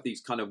 we used to have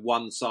these kind of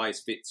one size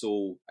fits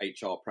all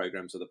HR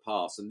programs of the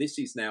past, and this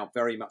is now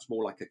very much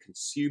more like a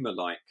consumer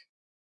like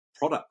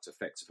product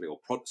effectively, or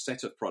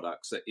set of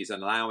products that is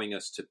allowing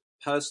us to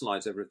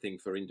personalize everything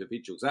for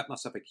individuals. That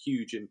must have a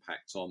huge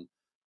impact on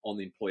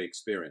the employee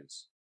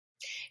experience.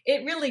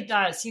 It really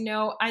does.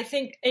 I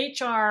think the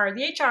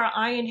HR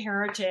I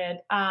inherited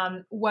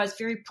was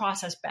very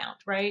process bound,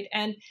 right?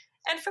 And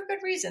for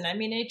good reason. I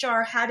mean,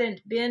 HR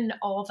hadn't been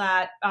all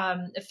that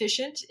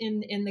efficient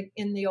in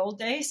the old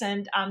days,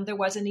 and there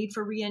was a need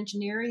for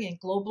reengineering and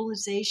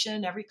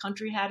globalization. Every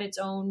country had its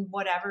own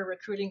whatever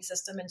recruiting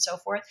system and so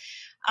forth.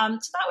 So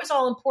that was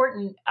all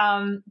important,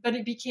 but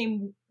it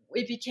became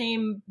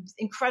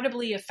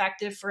incredibly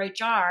effective for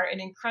HR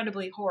and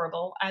incredibly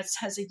horrible as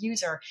a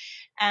user.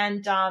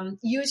 And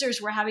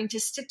users were having to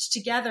stitch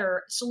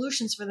together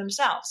solutions for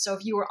themselves. So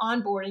if you were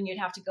onboarding, you'd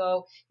have to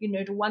go,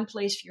 to one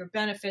place for your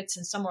benefits,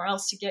 and somewhere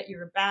else to get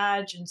your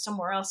badge, and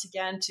somewhere else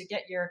again to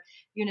get your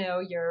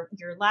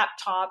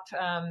laptop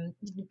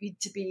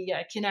to be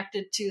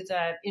connected to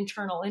the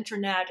internal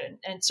internet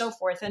and so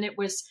forth. And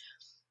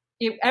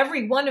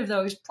every one of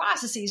those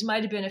processes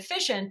might have been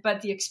efficient,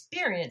 but the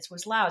experience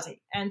was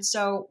lousy. And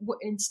so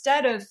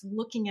instead of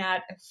looking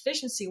at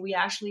efficiency, we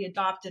actually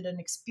adopted an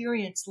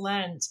experience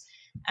lens.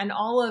 And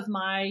all of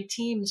my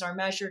teams are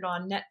measured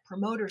on Net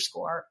Promoter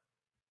Score,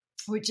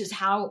 which is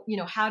how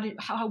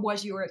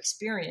was your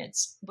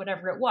experience,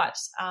 whatever it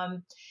was.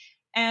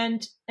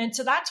 And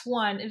so that's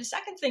one. And the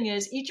second thing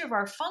is, each of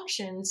our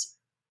functions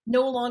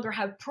no longer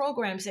have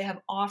programs, they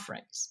have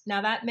offerings.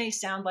 Now that may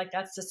sound like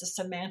that's just a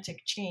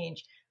semantic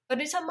change, but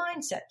it's a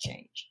mindset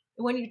change.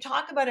 When you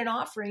talk about an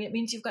offering, it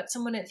means you've got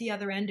someone at the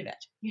other end of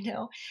it,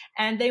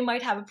 and they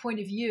might have a point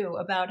of view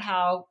about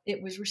how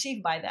it was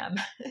received by them.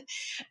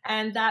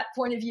 And that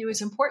point of view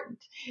is important.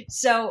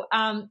 So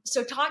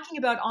talking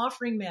about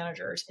offering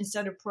managers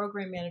instead of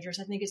program managers,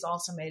 I think, has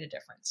also made a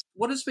difference.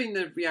 What has been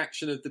the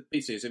reaction of the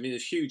business? I mean,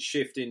 there's a huge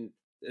shift in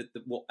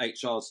what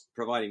HR is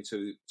providing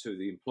to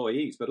the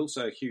employees, but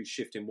also a huge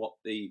shift in what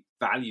the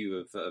value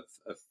of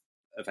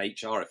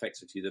HR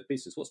effectively the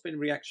business. What's been the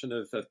reaction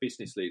of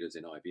business leaders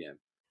in IBM?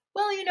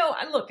 Well,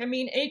 look, I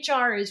mean,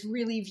 HR is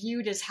really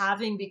viewed as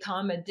having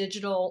become a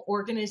digital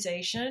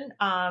organization,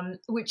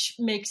 which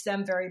makes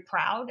them very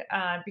proud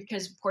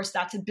because, of course,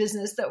 that's a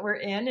business that we're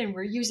in, and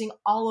we're using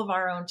all of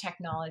our own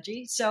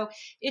technology. So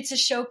it's a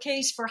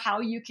showcase for how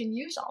you can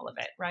use all of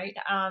it, right?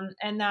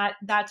 And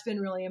that's been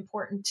really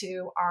important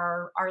to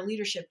our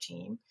leadership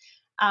team.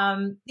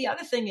 The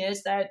other thing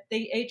is that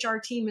the HR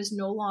team is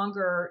no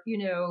longer,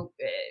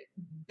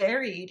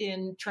 buried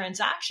in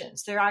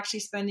transactions. They're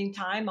actually spending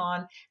time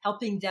on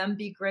helping them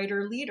be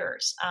greater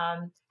leaders,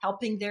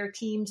 helping their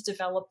teams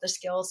develop the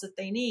skills that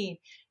they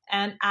need,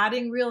 and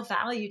adding real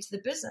value to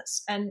the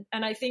business. And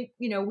I think,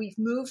 we've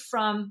moved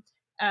from,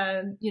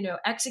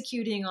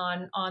 executing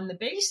on the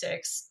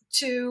basics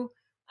to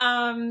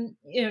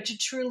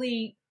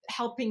truly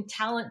helping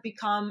talent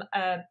become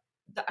a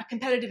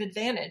competitive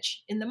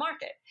advantage in the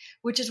market,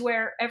 which is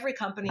where every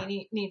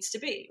company needs to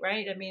be,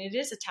 right? I mean, it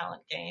is a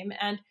talent game,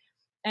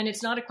 and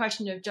it's not a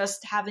question of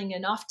just having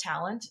enough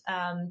talent,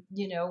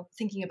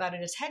 thinking about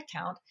it as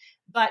headcount,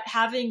 but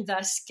having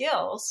the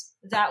skills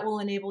that will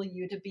enable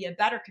you to be a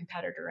better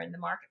competitor in the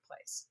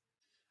marketplace.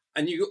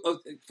 And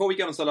before we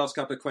get on to the last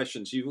couple of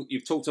questions,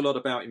 you've talked a lot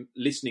about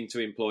listening to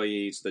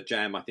employees. The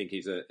Jam, I think,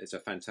 is a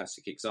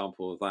fantastic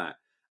example of that.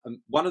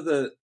 One of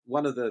the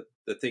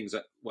things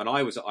that when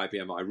I was at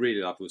IBM I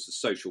really loved was the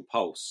Social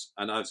Pulse.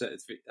 And I was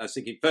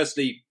thinking,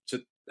 firstly,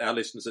 to our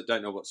listeners that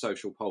don't know what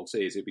Social Pulse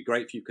is, it'd be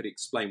great if you could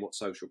explain what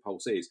Social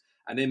Pulse is,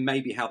 and then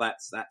maybe how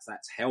that's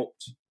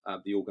helped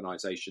the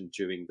organization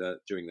during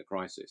the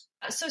crisis?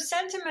 So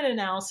sentiment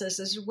analysis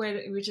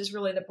which is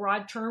really the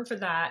broad term for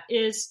that,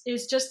 is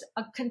just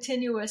a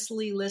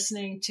continuously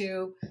listening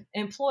to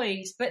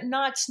employees, but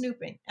not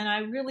snooping. And I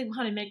really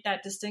want to make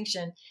that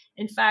distinction.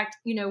 In fact,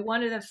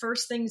 one of the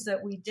first things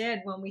that we did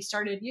when we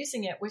started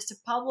using it was to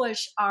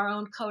publish our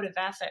own code of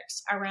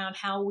ethics around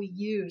how we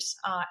use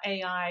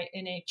AI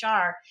in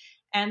HR.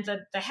 And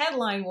the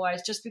headline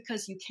was, just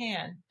because you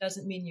can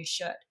doesn't mean you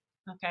should.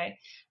 Okay.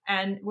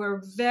 And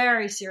we're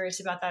very serious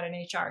about that in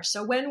HR.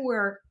 So when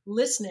we're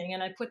listening,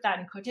 and I put that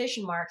in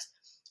quotation marks,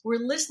 we're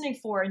listening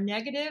for a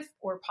negative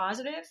or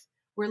positive.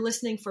 We're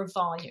listening for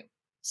volume.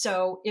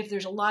 So if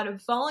there's a lot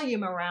of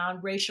volume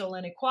around racial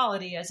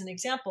inequality, as an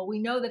example, we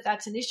know that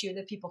that's an issue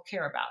that people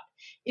care about.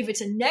 If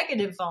it's a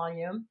negative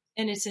volume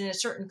and it's in a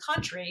certain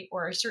country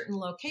or a certain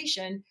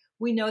location,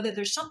 we know that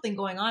there's something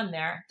going on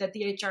there that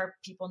the HR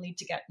people need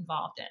to get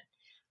involved in.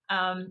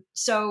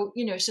 So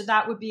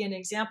that would be an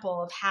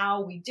example of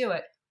how we do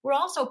it. We're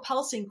also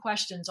pulsing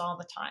questions all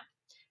the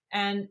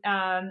time.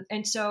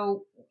 And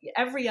so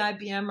every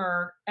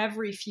IBMer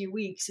every few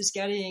weeks is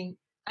getting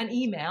an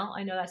email.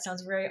 I know that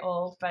sounds very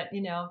old, but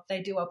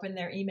they do open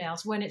their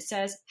emails when it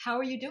says, "How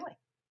are you doing?"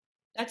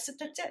 That's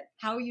it.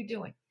 How are you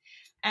doing?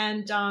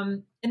 And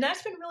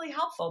that's been really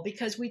helpful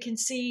because we can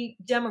see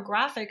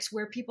demographics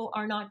where people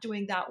are not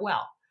doing that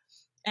well.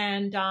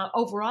 And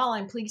overall,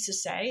 I'm pleased to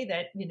say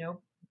that,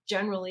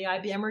 generally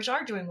IBMers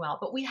are doing well,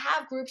 but we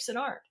have groups that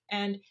aren't.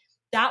 And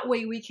that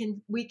way we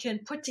can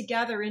put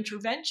together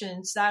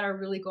interventions that are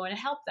really going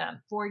to help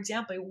them. For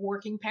example,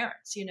 working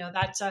parents,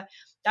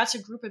 that's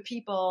a group of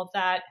people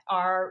that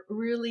are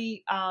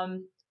really,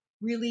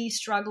 really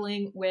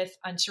struggling with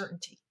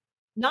uncertainty.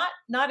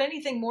 Not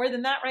anything more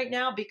than that right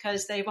now,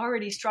 because they've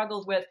already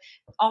struggled with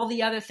all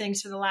the other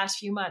things for the last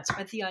few months,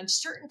 but the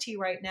uncertainty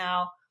right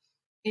now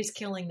is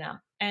killing them.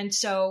 And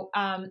so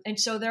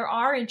there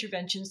are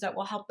interventions that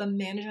will help them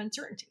manage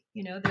uncertainty.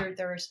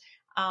 There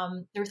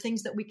are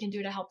things that we can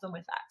do to help them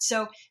with that.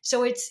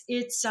 So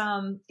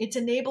it's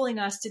enabling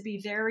us to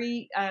be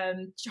very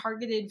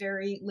targeted,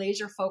 very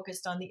laser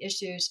focused on the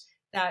issues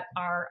that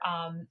are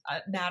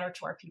matter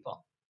to our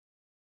people.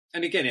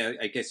 And again,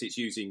 I guess it's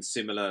using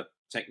similar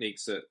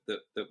techniques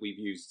that we've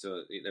used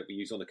that we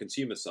use on the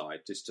consumer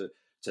side, just to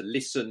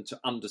listen, to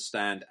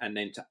understand, and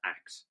then to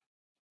act.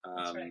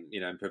 Right.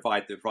 And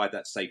provide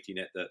that safety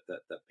net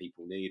that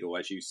people need. Or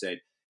as you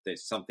said,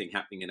 there's something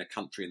happening in a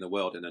country in the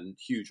world, in a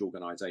huge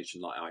organization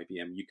like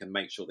IBM, you can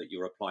make sure that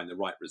you're applying the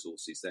right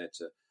resources there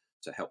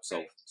to help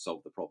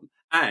solve the problem,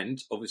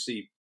 and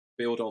obviously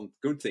build on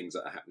good things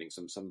that are happening,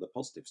 some of the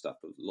positive stuff,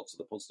 but lots of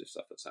the positive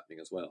stuff that's happening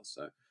as well.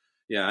 So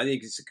yeah, I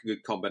think it's a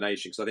good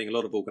combination, because I think a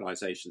lot of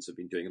organizations have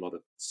been doing a lot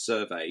of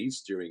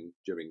surveys during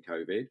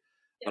COVID,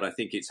 but I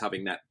think it's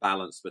having that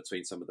balance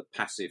between some of the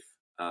passive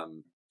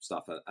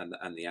stuff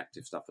and the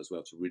active stuff as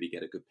well, to really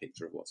get a good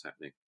picture of what's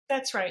happening.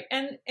 That's right.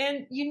 And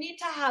you need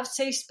to have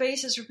safe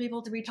spaces for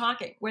people to be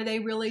talking, where they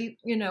really,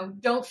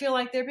 don't feel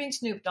like they're being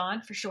snooped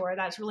on, for sure.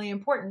 That's really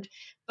important.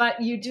 But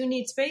you do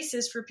need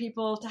spaces for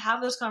people to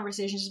have those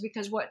conversations,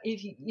 because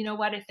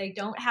if they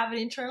don't have it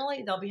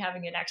internally, they'll be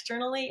having it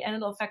externally, and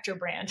it'll affect your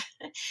brand.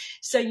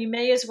 So you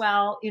may as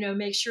well,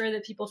 make sure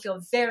that people feel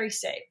very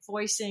safe,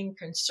 voicing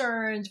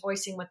concerns,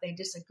 voicing what they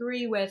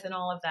disagree with, and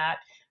all of that.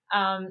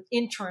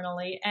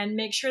 Internally, and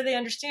make sure they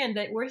understand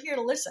that we're here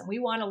to listen. We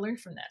want to learn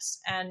from this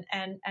and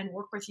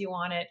work with you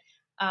on it.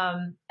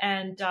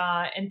 And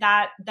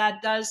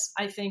that does,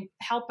 I think,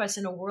 help us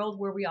in a world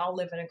where we all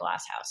live in a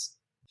glass house.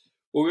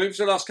 Well, we'll move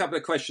to the last couple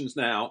of questions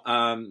now.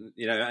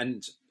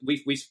 And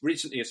we've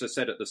recently, as I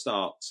said at the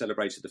start,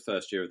 celebrated the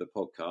first year of the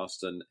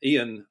podcast, and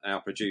Ian,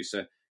 our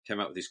producer, came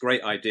up with this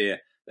great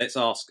idea. Let's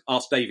ask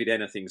David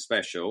anything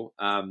special.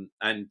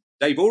 And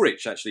Dave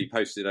Ulrich actually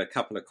posted a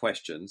couple of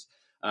questions.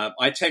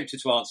 I attempted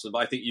to answer them,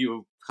 but I think you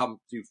will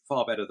come do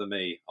far better than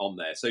me on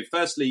there. So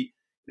firstly,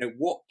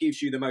 what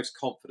gives you the most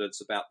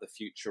confidence about the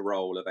future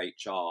role of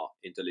HR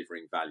in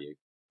delivering value?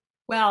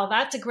 Well,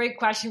 that's a great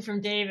question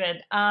from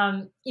David.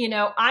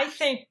 I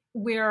think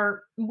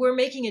we're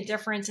making a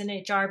difference in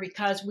HR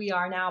because we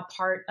are now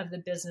part of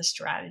the business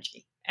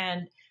strategy.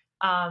 And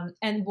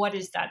what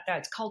is that?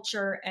 That's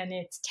culture, and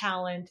it's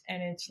talent,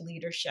 and it's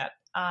leadership.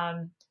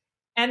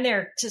 And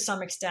they're, to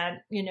some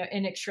extent,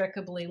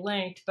 inextricably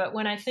linked. But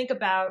when I think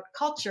about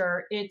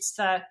culture, it's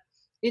the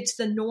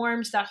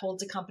norms that hold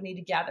the company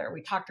together.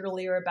 We talked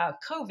earlier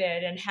about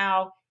COVID and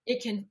how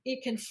it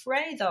can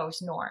fray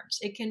those norms.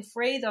 It can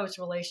fray those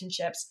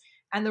relationships.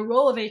 And the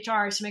role of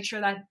HR is to make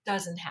sure that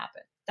doesn't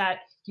happen, that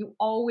you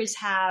always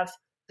have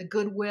the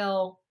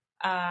goodwill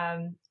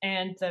and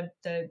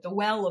the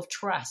well of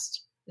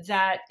trust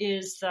that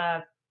is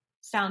the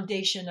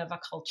foundation of a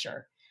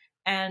culture.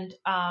 And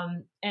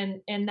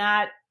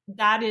that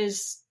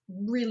is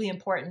really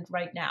important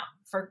right now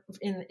for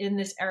in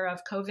this era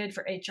of COVID,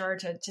 for HR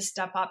to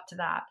step up to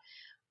that.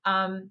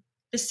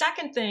 The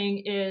second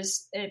thing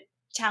is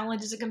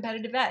talent is a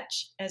competitive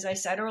edge. As I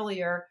said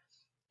earlier,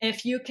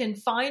 if you can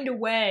find a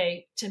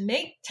way to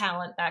make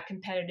talent that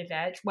competitive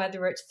edge,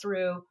 whether it's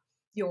through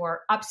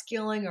your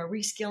upskilling or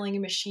reskilling a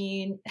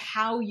machine,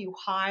 how you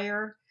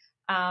hire,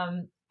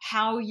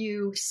 how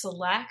you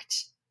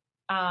select.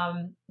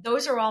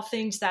 Those are all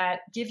things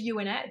that give you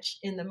an edge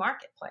in the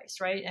marketplace,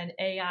 right? And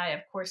AI,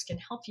 of course, can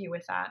help you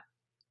with that.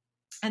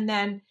 And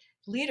then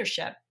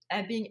leadership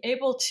and being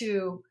able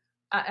to,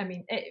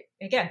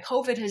 again,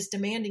 COVID is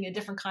demanding a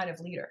different kind of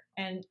leader.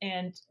 And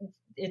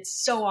it's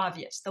so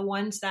obvious. The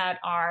ones that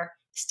are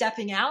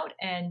stepping out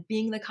and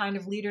being the kind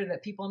of leader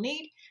that people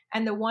need,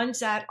 and the ones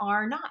that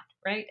are not,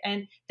 right?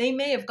 And they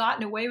may have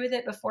gotten away with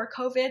it before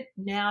COVID.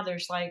 Now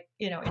there's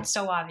it's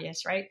so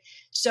obvious, right?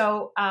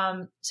 So,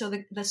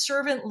 the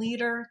servant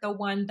leader, the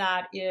one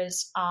that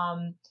is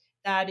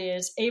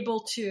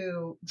able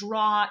to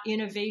draw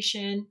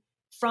innovation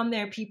from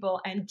their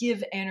people and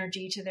give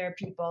energy to their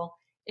people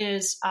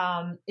is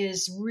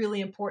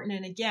really important.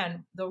 And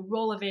again, the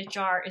role of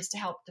HR is to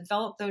help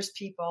develop those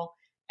people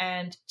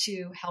and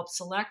to help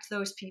select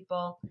those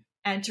people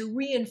and to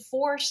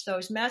reinforce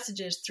those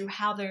messages through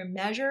how they're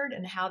measured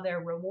and how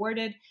they're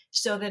rewarded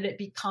so that it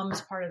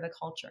becomes part of the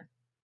culture.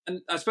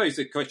 And I suppose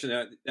the question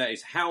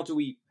is how do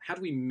we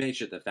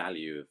measure the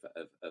value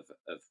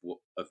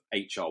of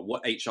HR,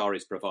 what HR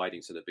is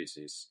providing to the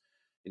business?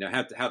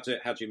 How do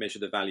you measure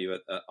the value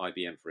at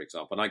IBM, for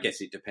example? And I guess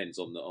it depends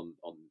on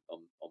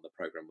the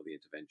program or the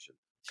intervention.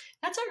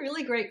 That's a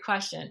really great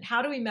question.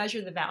 How do we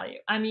measure the value?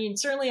 I mean,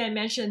 certainly I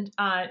mentioned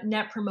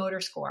Net Promoter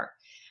Score.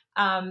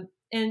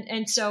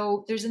 And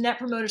so there's a Net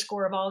Promoter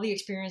Score of all the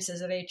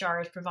experiences that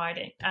HR is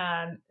providing,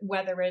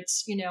 whether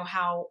it's,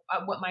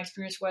 what my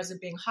experience was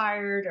of being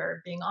hired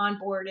or being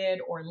onboarded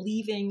or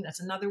leaving. That's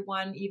another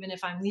one, even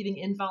if I'm leaving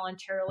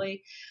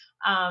involuntarily.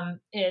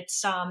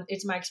 It's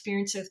my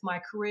experience with my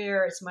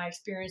career. It's my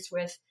experience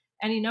with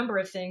any number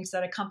of things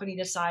that a company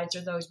decides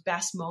are those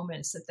best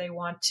moments that they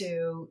want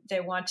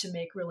to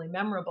make really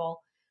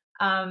memorable.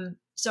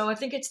 So I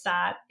think it's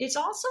that. It's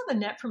also the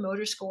Net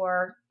Promoter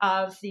Score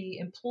of the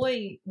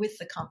employee with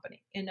the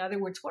company. In other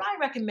words, would I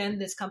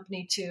recommend this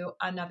company to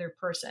another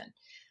person,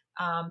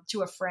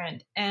 to a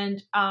friend?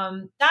 And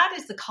that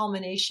is the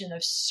culmination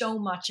of so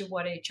much of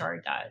what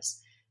HR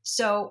does.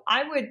 So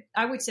I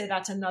would say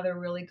that's another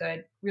really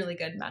good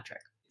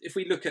metric. If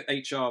we look at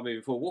HR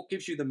moving forward, what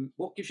gives you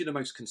the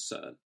most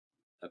concern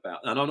about?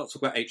 And I'm not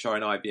talking about HR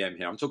and IBM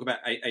here. I'm talking about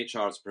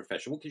HR as a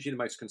profession. What gives you the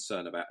most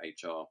concern about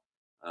HR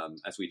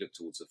as we look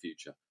towards the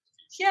future?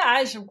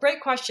 Yeah, it's a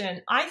great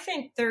question. I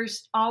think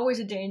there's always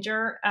a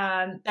danger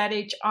that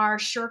HR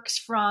shirks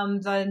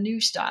from the new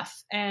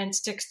stuff and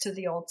sticks to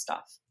the old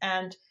stuff.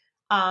 And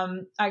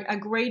a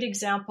great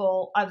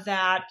example of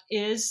that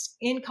is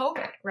in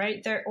COVID,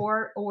 right?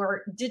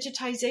 Or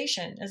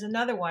digitization is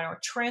another one, or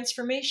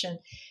transformation.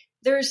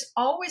 There's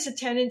always a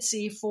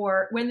tendency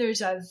for, when there's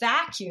a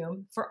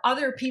vacuum, for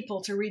other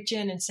people to reach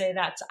in and say,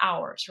 that's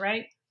ours,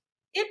 right?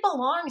 It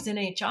belongs in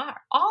HR.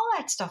 All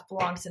that stuff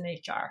belongs in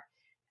HR.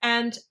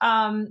 And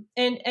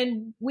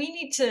we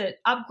need to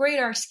upgrade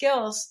our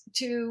skills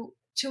to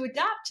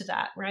adapt to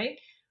that, right?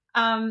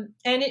 And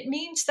it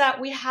means that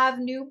we have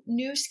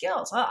new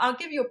skills. I'll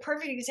give you a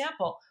perfect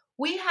example.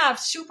 We have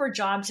super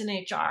jobs in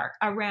HR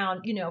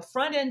around,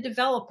 front-end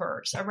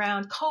developers,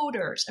 around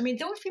coders. I mean,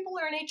 those people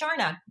are in HR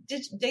now,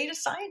 data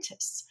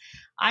scientists.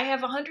 I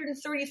have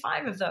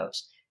 135 of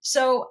those.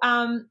 So,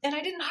 and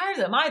I didn't hire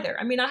them either.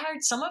 I mean, I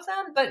hired some of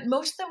them, but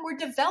most of them were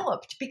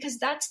developed because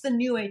that's the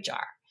new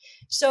HR.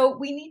 So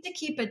we need to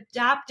keep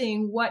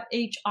adapting what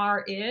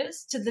HR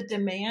is to the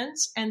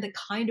demands and the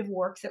kind of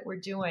work that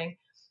we're doing.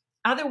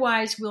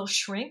 Otherwise, we'll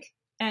shrink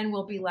and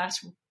we'll be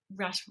less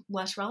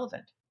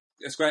relevant.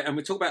 That's great. And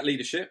we talk about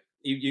leadership.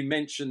 You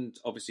mentioned,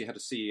 obviously, you had a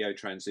CEO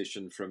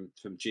transition from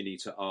Ginny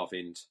to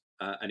Arvind,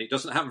 and it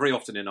doesn't happen very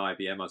often in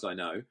IBM, as I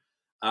know.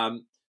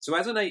 So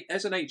as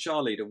an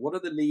HR leader, what are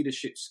the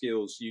leadership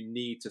skills you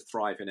need to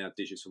thrive in our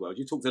digital world?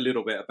 You talked a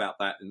little bit about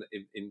that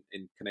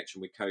in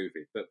connection with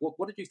COVID, but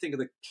what did you think are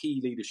the key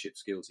leadership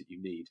skills that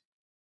you need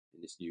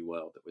in this new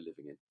world that we're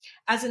living in?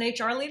 As an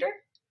HR leader?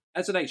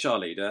 As an HR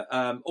leader,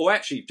 or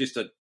actually just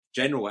a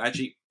general,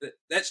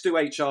 let's do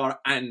HR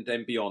and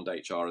then beyond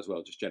HR as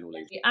well, just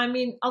generally. I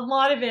mean, a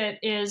lot of it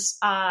is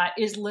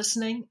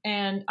listening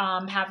and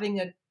having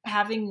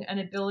an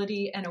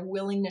ability and a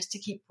willingness to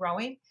keep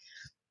growing.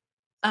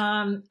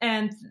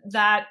 And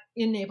that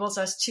enables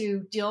us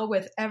to deal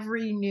with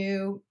every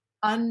new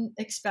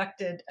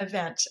unexpected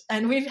event.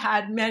 And we've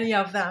had many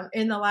of them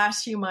in the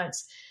last few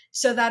months.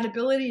 So that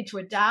ability to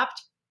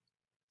adapt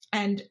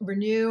and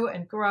renew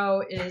and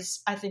grow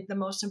is, I think, the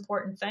most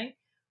important thing.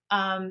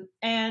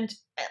 And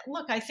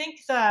look, I think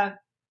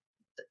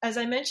as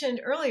I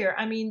mentioned earlier,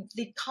 I mean,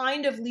 the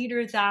kind of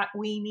leader that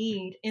we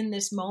need in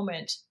this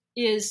moment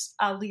is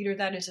a leader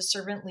that is a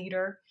servant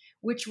leader,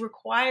 which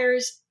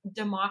requires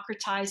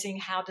democratizing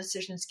how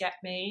decisions get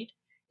made.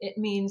 It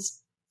means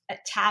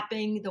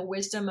tapping the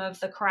wisdom of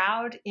the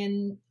crowd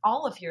in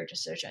all of your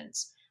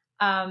decisions.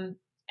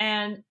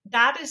 And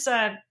that is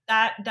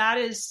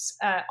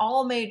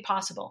all made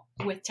possible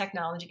with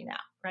technology now,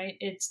 right?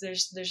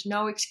 There's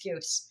no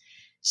excuse.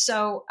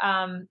 So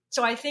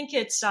I think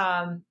it's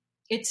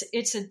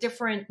it's a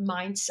different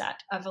mindset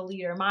of a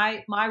leader.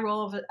 My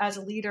role as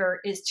a leader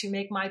is to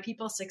make my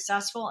people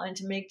successful and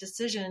to make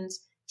decisions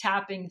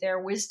tapping their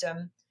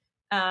wisdom.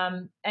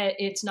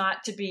 It's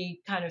not to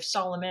be kind of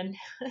Solomon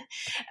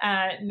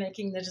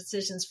making the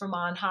decisions from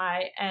on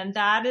high. And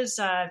that's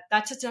a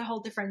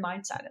whole different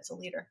mindset as a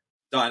leader.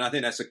 Diane, I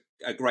think that's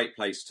a great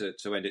place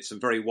to end it. Some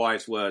very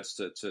wise words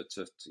to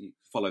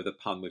follow the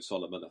pun with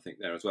Solomon, I think,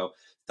 there as well.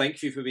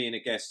 Thank you for being a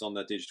guest on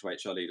the Digital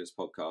HR Leaders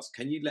podcast.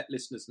 Can you let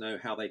listeners know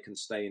how they can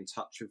stay in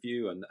touch with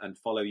you and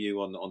follow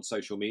you on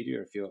social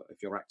media if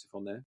you're active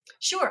on there?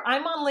 Sure.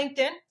 I'm on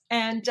LinkedIn,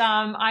 and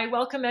I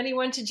welcome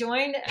anyone to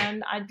join,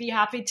 and I'd be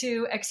happy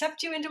to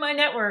accept you into my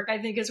network, I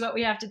think is what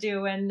we have to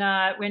do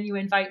when you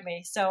invite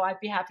me. So I'd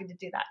be happy to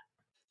do that.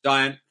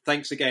 Diane,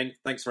 thanks again.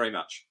 Thanks very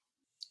much.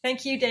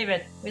 Thank you,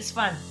 David. It was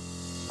fun.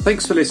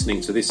 Thanks for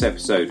listening to this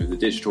episode of the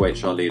Digital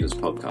HR Leaders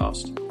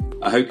podcast.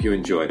 I hope you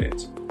enjoyed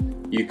it.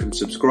 You can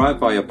subscribe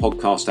via your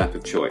podcast app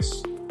of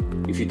choice.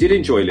 If you did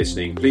enjoy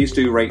listening, please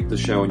do rate the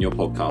show on your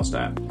podcast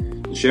app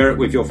and share it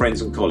with your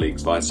friends and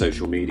colleagues via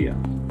social media.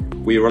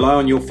 We rely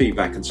on your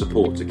feedback and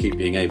support to keep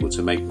being able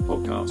to make the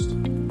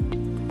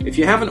podcast. If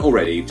you haven't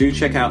already, do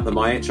check out the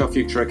My HR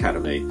Future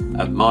Academy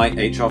at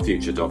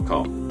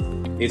myhrfuture.com.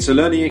 It's a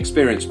learning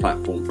experience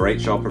platform for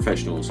HR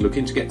professionals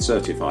looking to get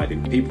certified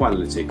in people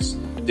analytics,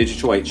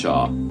 digital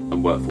HR,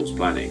 and workforce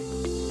planning.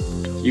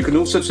 You can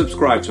also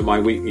subscribe to my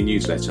weekly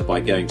newsletter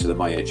by going to the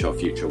My HR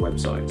Future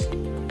website.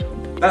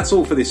 That's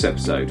all for this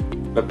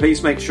episode, but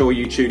please make sure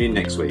you tune in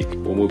next week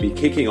when we'll be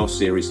kicking off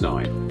Series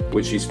 9,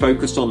 which is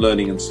focused on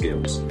learning and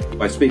skills,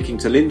 by speaking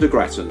to Linda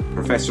Grattan,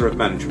 Professor of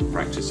Management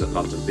Practice at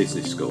London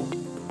Business School.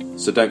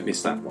 So don't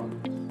miss that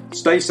one.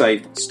 Stay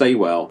safe, stay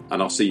well,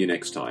 and I'll see you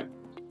next time.